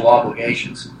contractual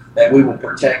obligations that we will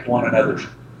protect one another's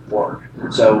work.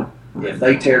 So if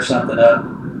they tear something up,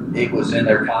 it was in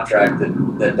their contract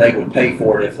that they would pay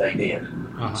for it if they did.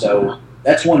 Uh-huh. So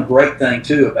that's one great thing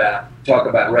too talk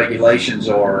about regulations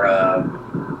or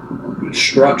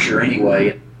structure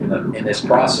anyway in this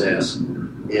process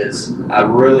is I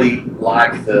really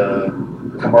like the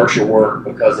commercial work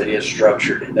because it is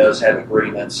structured. It does have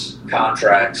agreements,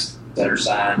 contracts that are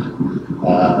signed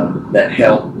that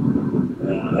help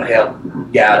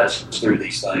guide us through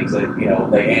these things.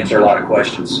 They answer a lot of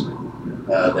questions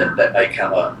that may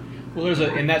come up. Well,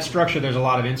 in that structure, there's a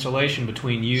lot of insulation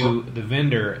between you, the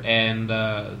vendor, and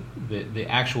the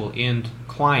actual end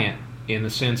client, in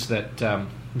the sense that let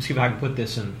me see if I can put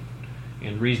this in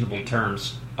reasonable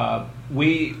terms.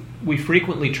 We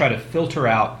frequently try to filter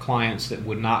out clients that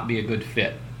would not be a good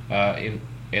fit, and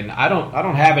I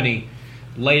don't have any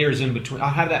layers in between. I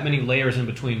don't have that many layers in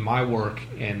between my work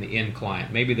and the end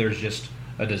client. Maybe there's just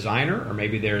a designer, or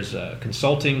maybe there's a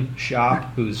consulting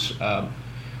shop who's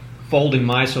folding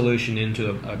my solution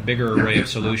into a bigger array of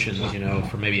solutions,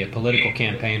 for maybe a political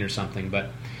campaign or something.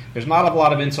 But there's not a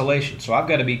lot of insulation, so I've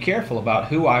got to be careful about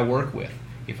who I work with.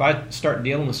 If I start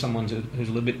dealing with someone who's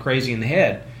a little bit crazy in the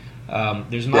head,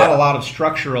 there's not a lot of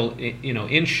structural,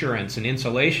 insurance and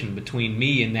insulation between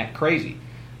me and that crazy.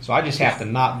 So I just have to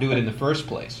not do it in the first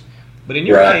place. But in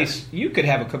your case, you could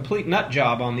have a complete nut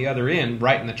job on the other end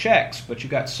writing the checks, but you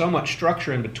got so much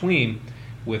structure in between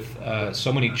with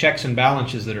so many checks and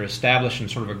balances that are established and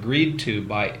sort of agreed to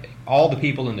by all the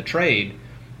people in the trade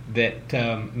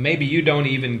that maybe you don't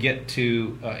even get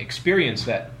to experience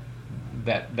that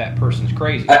person's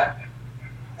crazy.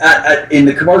 In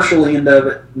the commercial end of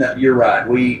it, no, you're right.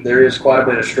 There is quite a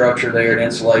bit of structure there and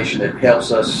insulation that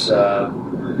helps us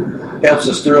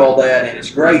through all that, and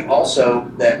it's great also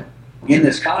that in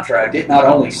this contract it not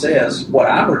only says what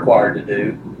I'm required to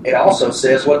do, it also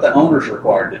says what the owner's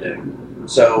required to do.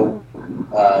 So,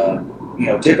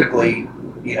 typically,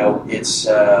 it's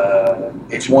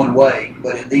one way,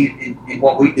 but in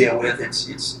what we deal with,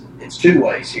 it's two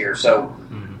ways here. So,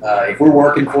 if we're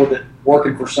working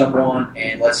for someone,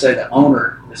 and let's say the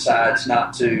owner decides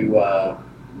not to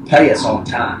pay us on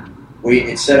time,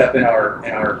 it's set up in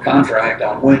our contract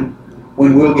on when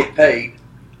we'll get paid,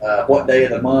 what day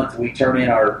of the month we turn in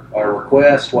our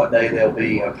request, what day they'll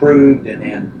be approved, and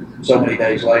then so many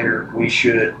days later we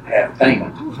should have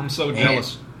payment. I'm so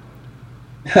jealous.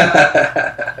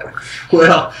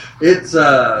 Well, it's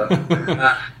I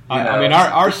mean,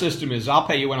 our system is I'll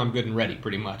pay you when I'm good and ready,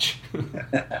 pretty much.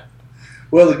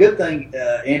 Well, the good thing,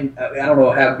 and I don't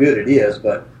know how good it is,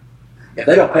 but if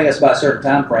they don't pay us by a certain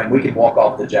time frame, we can walk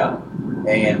off the job,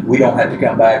 and we don't have to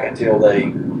come back until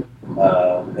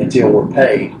we're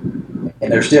paid.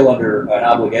 And they're still under an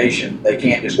obligation. They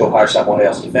can't just go hire someone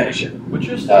else to finish it. But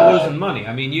you're still losing money.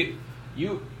 I mean,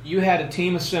 you had a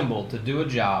team assembled to do a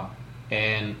job,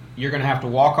 and you're going to have to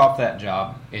walk off that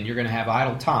job, and you're going to have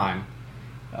idle time,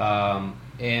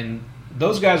 and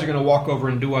those guys are going to walk over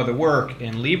and do other work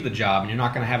and leave the job, and you're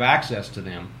not going to have access to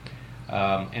them.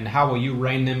 And how will you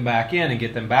rein them back in and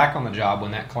get them back on the job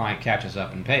when that client catches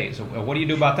up and pays? So what do you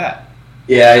do about that?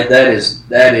 Yeah, that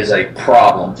is a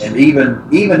problem, and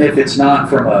even if it's not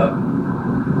from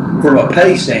a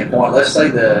pay standpoint, let's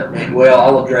say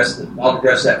I'll address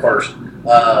that first.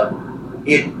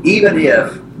 Even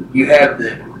if you have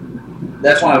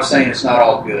that's why I was saying it's not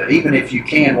all good. Even if you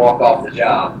can walk off the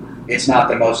job, it's not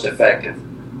the most effective.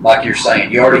 Like you're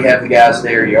saying, you already have the guys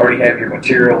there, you already have your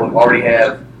material, you already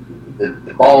have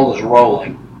the ball is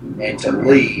rolling. And to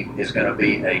leave is going to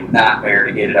be a nightmare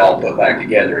to get it all put back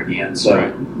together again.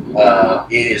 So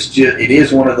it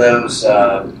is one of those.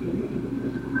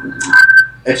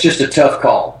 It's just a tough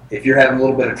call. If you're having a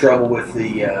little bit of trouble with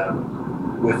the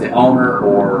owner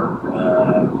or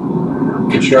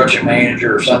construction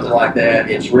manager or something like that,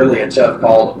 it's really a tough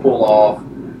call to pull off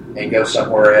and go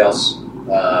somewhere else.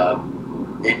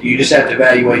 You just have to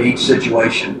evaluate each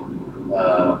situation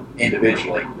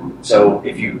individually. So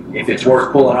if it's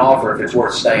worth pulling off or if it's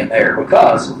worth staying there,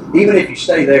 because even if you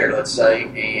stay there, let's say,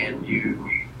 and you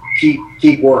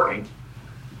keep working,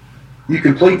 you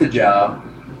complete the job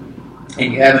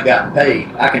and you haven't gotten paid,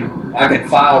 I can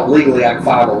file a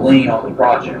lien on the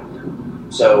project.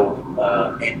 So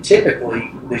and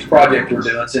typically these projects we're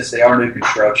doing, since they are new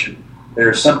construction,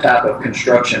 there's some type of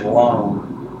construction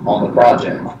loan on the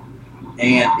project,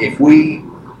 and if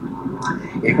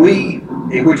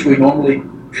which we normally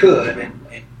could and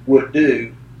would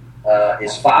do,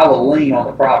 is file a lien on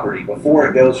the property before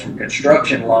it goes from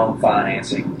construction loan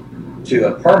financing to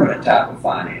a permanent type of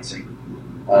financing.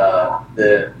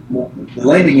 The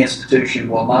lending institution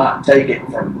will not take it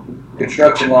from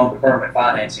construction loan to permanent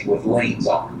financing with liens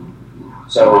on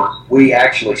it. So we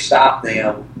actually stop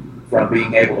them from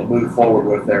being able to move forward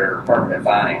with their permanent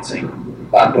financing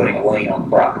by putting a lien on the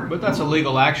property. But that's a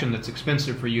legal action that's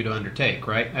expensive for you to undertake,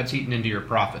 right? That's eating into your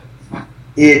profit.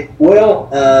 It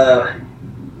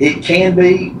can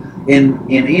be in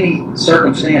any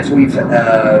circumstance we've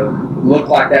looked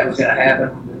like that was going to happen.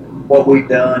 What we've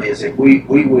done is if we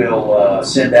will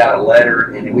send out a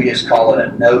letter, and we just call it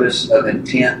a notice of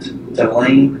intent to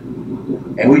lien,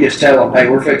 and we just tell them, hey,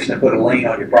 we're fixing to put a lien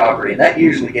on your property, and that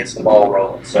usually gets the ball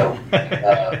rolling. So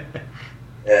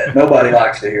nobody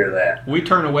likes to hear that. We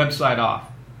turn a website off.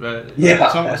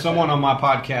 Someone on my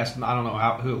podcast, I don't know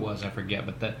who it was, I forget,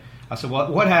 but I said,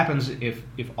 well, what happens if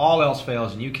all else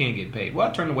fails and you can't get paid? Well,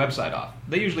 I turn the website off.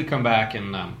 They usually come back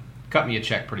and cut me a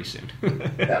check pretty soon.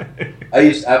 Yeah.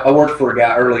 I worked for a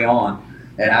guy early on,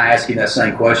 and I asked him that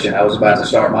same question. I was about to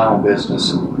start my own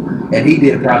business, and he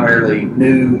did primarily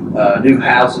new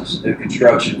houses, new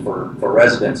construction for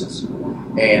residences.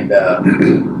 And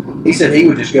he said he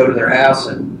would just go to their house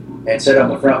and sit on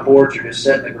the front porch or just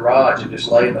sit in the garage and just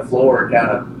lay on the floor and kind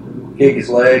of kick his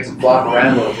legs and flop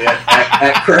around a little bit,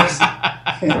 act crazy.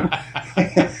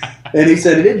 And he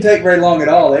said it didn't take very long at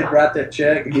all. They'd write that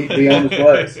check and he'd be on his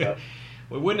way. So,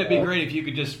 well, wouldn't it be great if you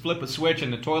could just flip a switch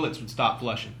and the toilets would stop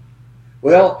flushing?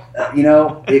 Well,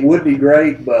 it would be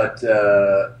great, but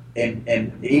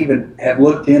and even have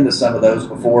looked into some of those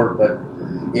before. But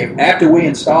if after we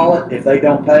install it, if they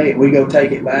don't pay it, we go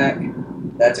take it back.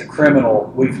 That's a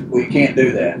criminal. We can't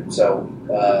do that. So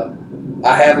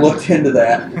I have looked into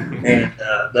that, and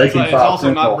they can file. It's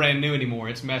also not brand new anymore.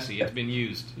 It's messy. It's been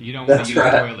used. You don't want to use the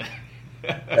toilet.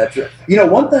 That's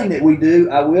right. One thing that we do,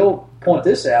 I will point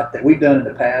this out, that we've done in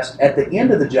the past, at the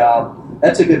end of the job,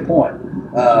 that's a good point.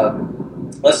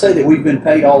 Let's say that we've been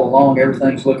paid all along,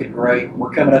 everything's looking great,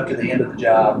 we're coming up to the end of the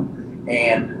job,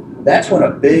 and that's when a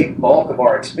big bulk of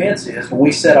our expense is when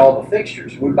we set all the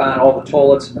fixtures. We're buying all the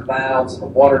toilets and the valves and the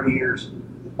water heaters,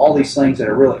 all these things that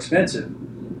are real expensive,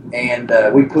 and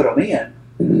we put them in.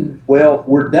 Well,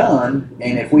 we're done,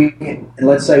 and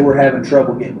let's say we're having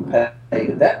trouble getting paid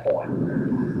at that point,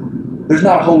 there's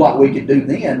not a whole lot we can do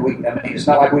then. It's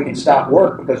not like we can stop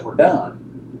work because we're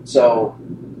done. So,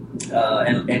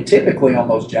 and typically on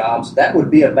those jobs, that would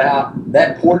be about,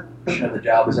 that portion of the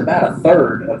job is about a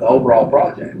third of the overall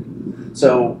project.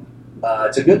 So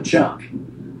it's a good chunk.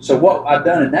 So what I've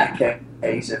done in that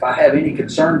case, if I have any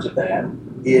concerns of that,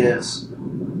 is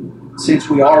since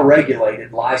we are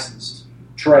regulated, licensed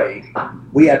trade,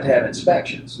 we have to have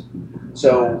inspections.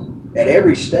 So at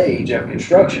every stage of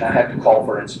construction, I have to call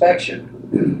for an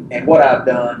inspection. And what I've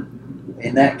done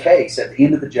in that case, at the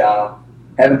end of the job,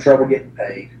 having trouble getting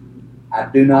paid, I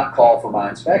do not call for my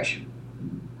inspection.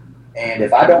 And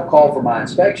if I don't call for my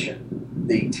inspection,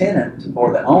 the tenant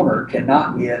or the owner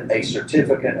cannot get a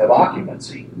certificate of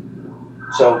occupancy.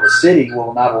 So the city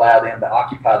will not allow them to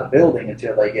occupy the building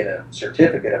until they get a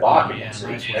certificate of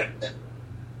occupancy. Yeah, nice.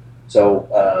 So,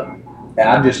 and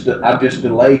I've just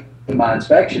delayed my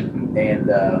inspection, and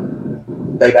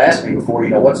they've asked me before,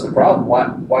 what's the problem?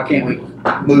 Why can't we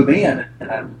move in?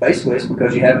 And basically, it's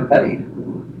because you haven't paid.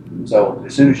 So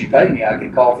as soon as you pay me, I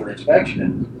can call for the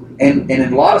inspection. And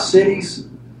in a lot of cities,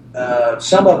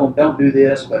 some of them don't do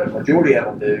this, but a majority of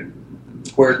them do,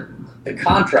 where the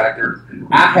contractor,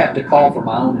 I have to call for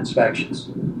my own inspections.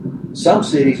 Some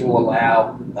cities will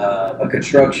allow a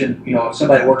construction, if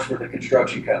somebody works for the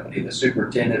construction company, the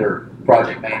superintendent or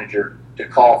project manager, to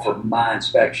call for my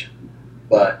inspection.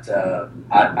 But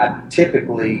I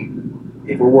typically,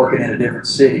 if we're working in a different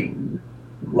city,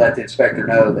 let the inspector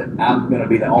know that I'm going to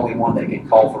be the only one that can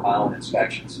call for my own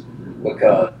inspections,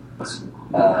 because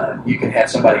you can have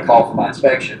somebody call for my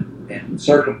inspection and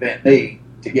circumvent me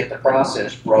to get the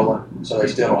process rolling, so they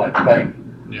still don't have to pay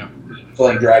me. Yeah. So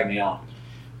they can drag me on.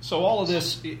 So all of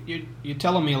this, you're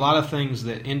telling me a lot of things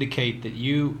that indicate that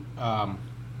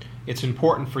it's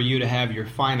important for you to have your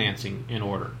financing in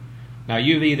order. Now,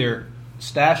 you've either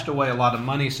stashed away a lot of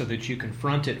money so that you can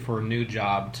front it for a new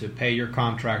job to pay your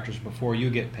contractors before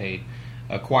you get paid,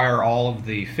 acquire all of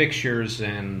the fixtures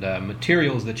and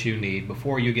materials that you need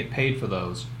before you get paid for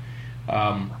those.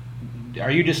 Are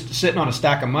you just sitting on a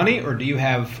stack of money, or do you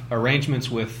have arrangements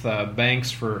with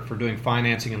banks for doing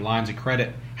financing and lines of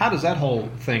credit? How does that whole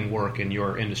thing work in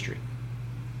your industry?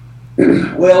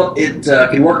 Well, it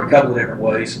can work a couple of different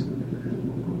ways.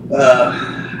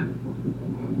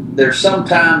 There's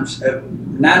sometimes,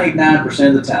 99%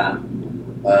 of the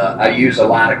time, I use a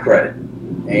line of credit.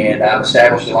 And I've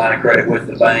established a line of credit with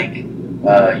the bank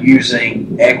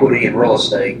using equity and real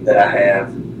estate that I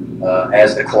have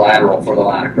as the collateral for the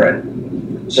line of credit.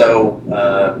 So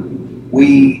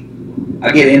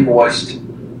I get invoiced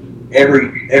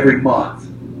every month.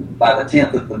 By the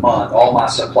 10th of the month, all my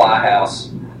supply house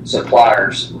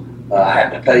suppliers I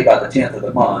have to pay by the 10th of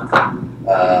the month.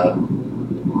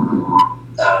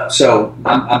 So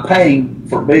I'm paying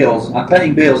for bills. I'm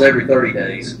paying bills every 30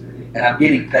 days, and I'm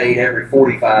getting paid every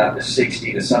 45 to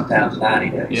 60 to sometimes 90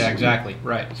 days. Yeah, exactly.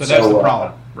 Right. So that's the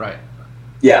problem. Right.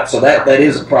 Yeah, so that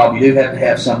is a problem. You do have to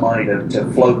have some money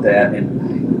to float that.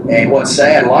 And what's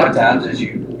sad a lot of times is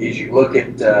you look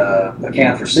at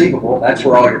accounts receivable, that's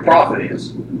where all your profit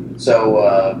is. So,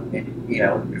 if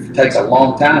it takes a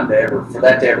long time for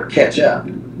that to ever catch up.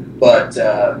 But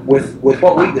with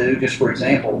what we do, just for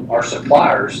example, our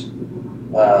suppliers,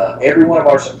 every one of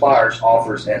our suppliers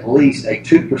offers at least a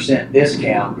 2%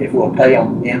 discount if we'll pay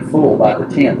them in full by the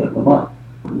 10th of the month.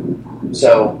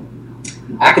 So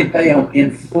I can pay them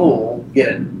in full, get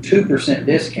a 2%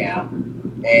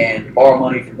 discount, and borrow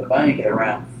money from the bank at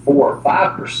around 4 or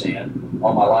 5%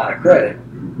 on my line of credit.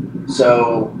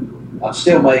 So I'm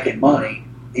still making money,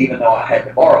 even though I had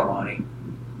to borrow money.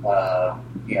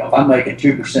 If I'm making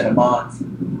 2% a month,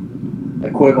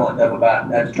 equivalent of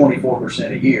that's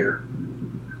 24% a year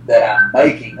that I'm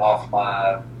making off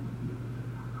my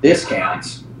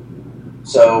discounts.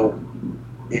 So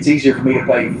it's easier for me to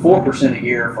pay 4% a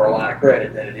year for a line of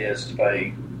credit than it is to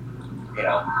pay,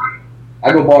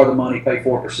 I go borrow the money, pay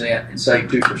 4%, and save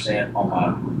 2% on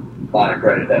my line of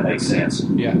credit. If that makes sense.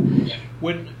 Yeah.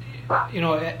 When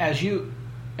as you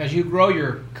grow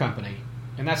your company,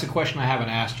 and that's a question I haven't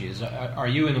asked you, is are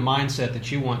you in the mindset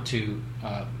that you want to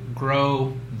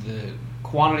grow the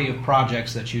quantity of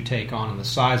projects that you take on and the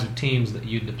size of teams that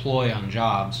you deploy on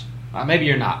jobs? Maybe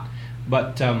you're not,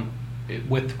 but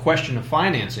with the question of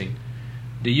financing,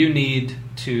 do you need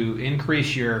to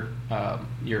increase your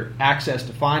access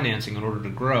to financing in order to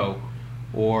grow,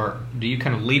 or do you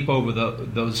kind of leap over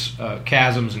those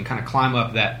chasms and kind of climb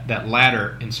up that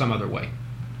ladder in some other way?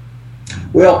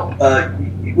 Well,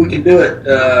 we can do it.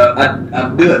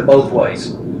 I do it both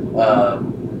ways.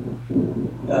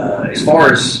 As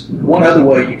far as one other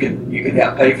way, you can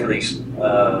help pay for these.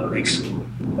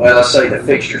 Let's say the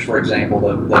fixtures, for example,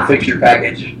 the fixture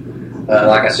package.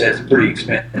 Like I said, it's pretty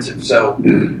expensive. So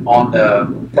on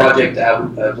the project I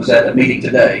was at a meeting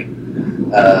today,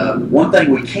 one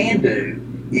thing we can do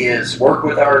is work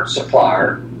with our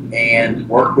supplier and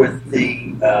work with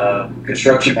the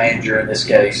construction manager in this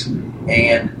case,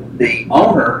 and the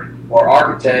owner or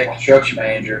architect, construction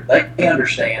manager, they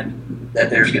understand that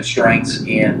there's constraints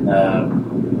in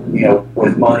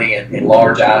with money and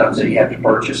large items that you have to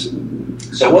purchase.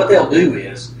 So what they'll do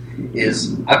is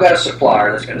I've got a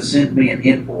supplier that's going to send me an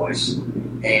invoice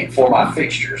and for my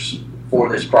fixtures for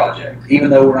this project. Even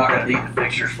though we're not going to need the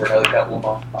fixtures for another couple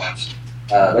of months,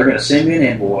 they're going to send me an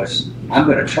invoice. I'm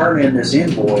going to turn in this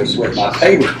invoice with my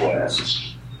pay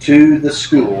request to the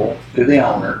school, to the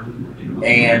owner,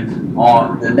 and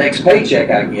on the next paycheck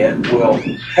I get will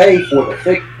pay for the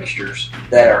fixtures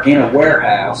that are in a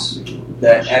warehouse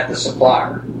at the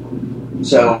supplier.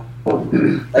 So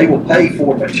they will pay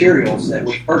for materials that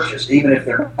we purchased even if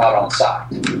they're not on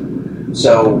site.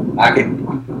 So I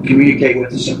can communicate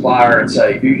with the supplier and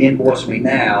say, if you invoice me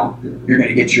now, you're going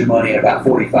to get your money in about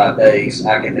 45 days.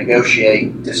 I can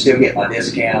negotiate to still get my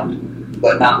discount,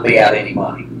 but not be out any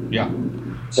money. Yeah.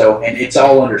 So, and it's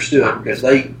all understood because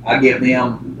I give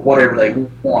them whatever they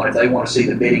want. If they want to see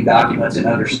the bidding documents and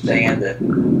understand that,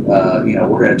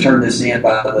 we're going to turn this in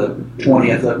by the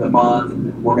 20th of the month,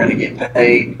 we're going to get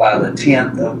paid by the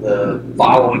 10th of the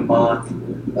following month.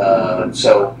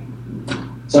 So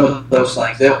some of those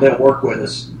things, they'll work with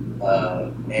us.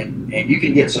 And you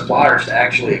can get suppliers to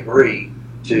actually agree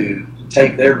to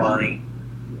take their money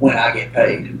when I get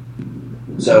paid.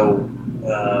 So,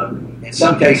 in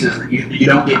some cases, you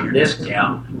don't get your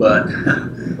discount, but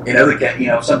in other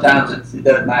cases, sometimes it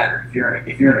doesn't matter.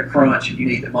 If you're in a crunch and you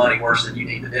need the money worse than you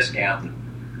need the discount,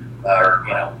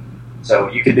 so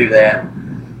you can do that.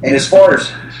 And as far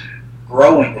as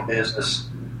growing the business,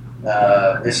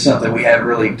 this is something we haven't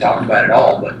really talked about at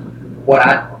all. But what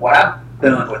I've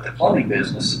done with the plumbing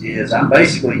business is I'm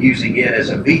basically using it as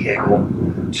a vehicle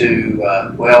to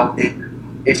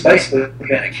it's basically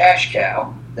been a cash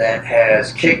cow that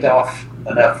has kicked off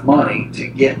enough money to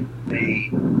get me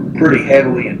pretty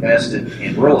heavily invested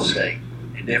in real estate,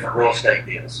 in different real estate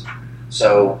deals.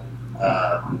 So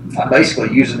I'm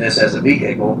basically using this as a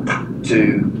vehicle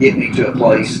to get me to a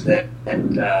place that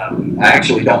I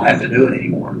actually don't have to do it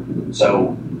anymore.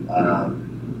 So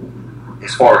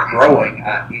as far as growing,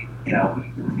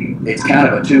 it's kind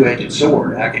of a two-edged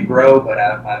sword. I can grow, but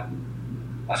I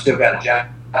still got a job.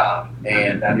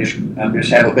 And I'm just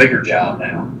have a bigger job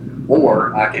now,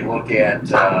 or I can look at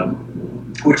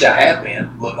which I have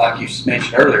been. Look, like you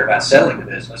mentioned earlier about selling the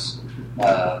business,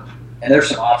 and there's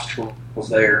some obstacles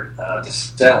there to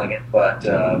selling it. But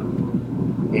I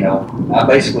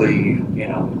basically,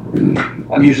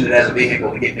 I'm using it as a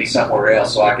vehicle to get me somewhere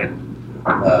else, so I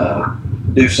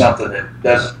can do something that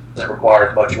doesn't require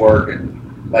as much work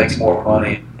and makes more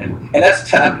money. And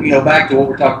that's back to what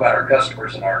we're talking about our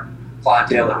customers and our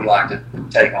clientele that we like to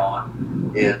take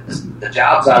on is the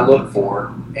jobs I look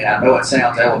for, and I know it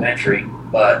sounds elementary,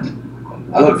 but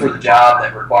I look for the job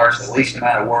that requires the least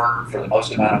amount of work for the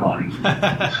most amount of money.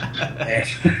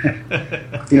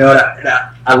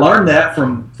 I learned that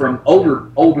from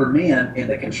older men in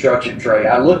the construction trade.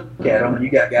 I look at them, and you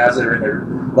got guys that are in their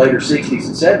later 60s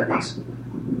and 70s,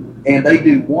 and they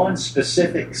do one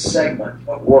specific segment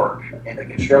of work in the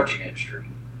construction industry.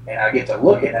 And I get to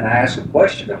look at it and I ask a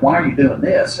question, why are you doing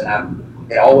this?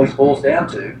 And it always boils down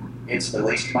to, it's the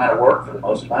least amount of work for the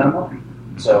most amount of money.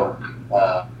 So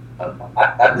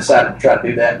I decided to try to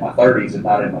do that in my 30s and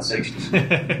not in my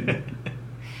 60s.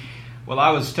 Well,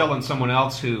 I was telling someone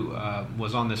else who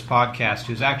was on this podcast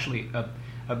who's actually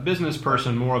a business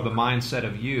person, more of the mindset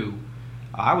of you.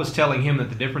 I was telling him that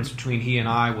the difference between he and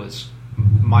I was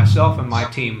myself and my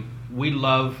team, we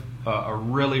love a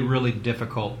really, really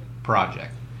difficult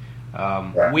project.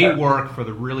 We work for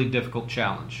the really difficult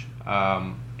challenge,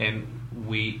 and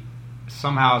we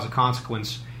somehow, as a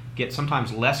consequence, get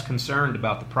sometimes less concerned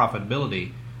about the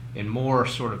profitability and more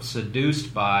sort of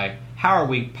seduced by how are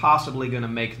we possibly going to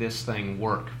make this thing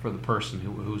work for the person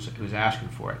who's asking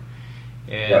for it.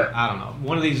 And I don't know,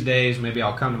 one of these days maybe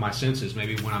I'll come to my senses,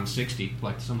 maybe when I'm 60,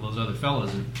 like some of those other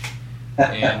fellas,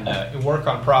 and work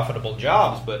on profitable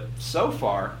jobs. But so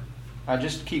far, I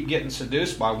just keep getting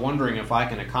seduced by wondering if I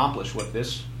can accomplish what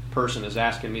this person is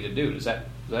asking me to do. Does that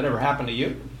ever happen to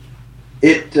you?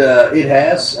 It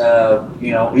has.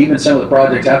 Even some of the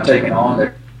projects I've taken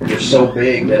on, they're so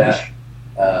big that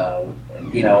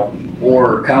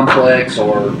or complex,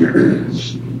 or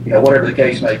whatever the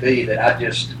case may be, that I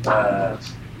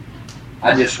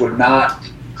just would not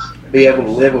be able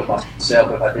to live with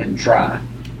myself if I didn't try.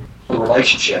 The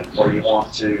relationship where you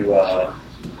want to.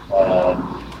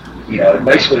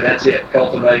 Basically that's it.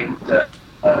 Cultivate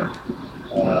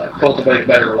a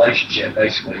better relationship,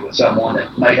 basically, with someone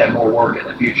that may have more work in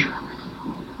the future.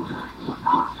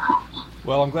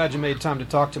 Well, I'm glad you made time to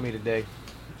talk to me today.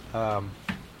 I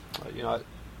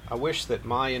wish that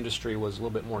my industry was a little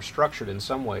bit more structured in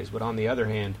some ways, but on the other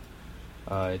hand,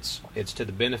 It's to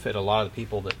the benefit of a lot of the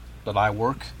people that I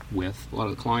work with, a lot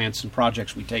of the clients and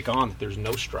projects we take on, that there's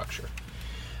no structure.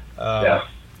 Yeah.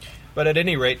 But at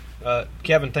any rate,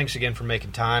 Kevin, thanks again for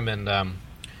making time, and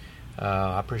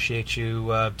I appreciate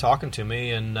you talking to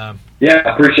me. And yeah,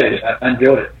 I appreciate it. I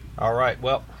enjoyed it. All right.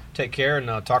 Well, take care,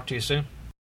 and talk to you soon.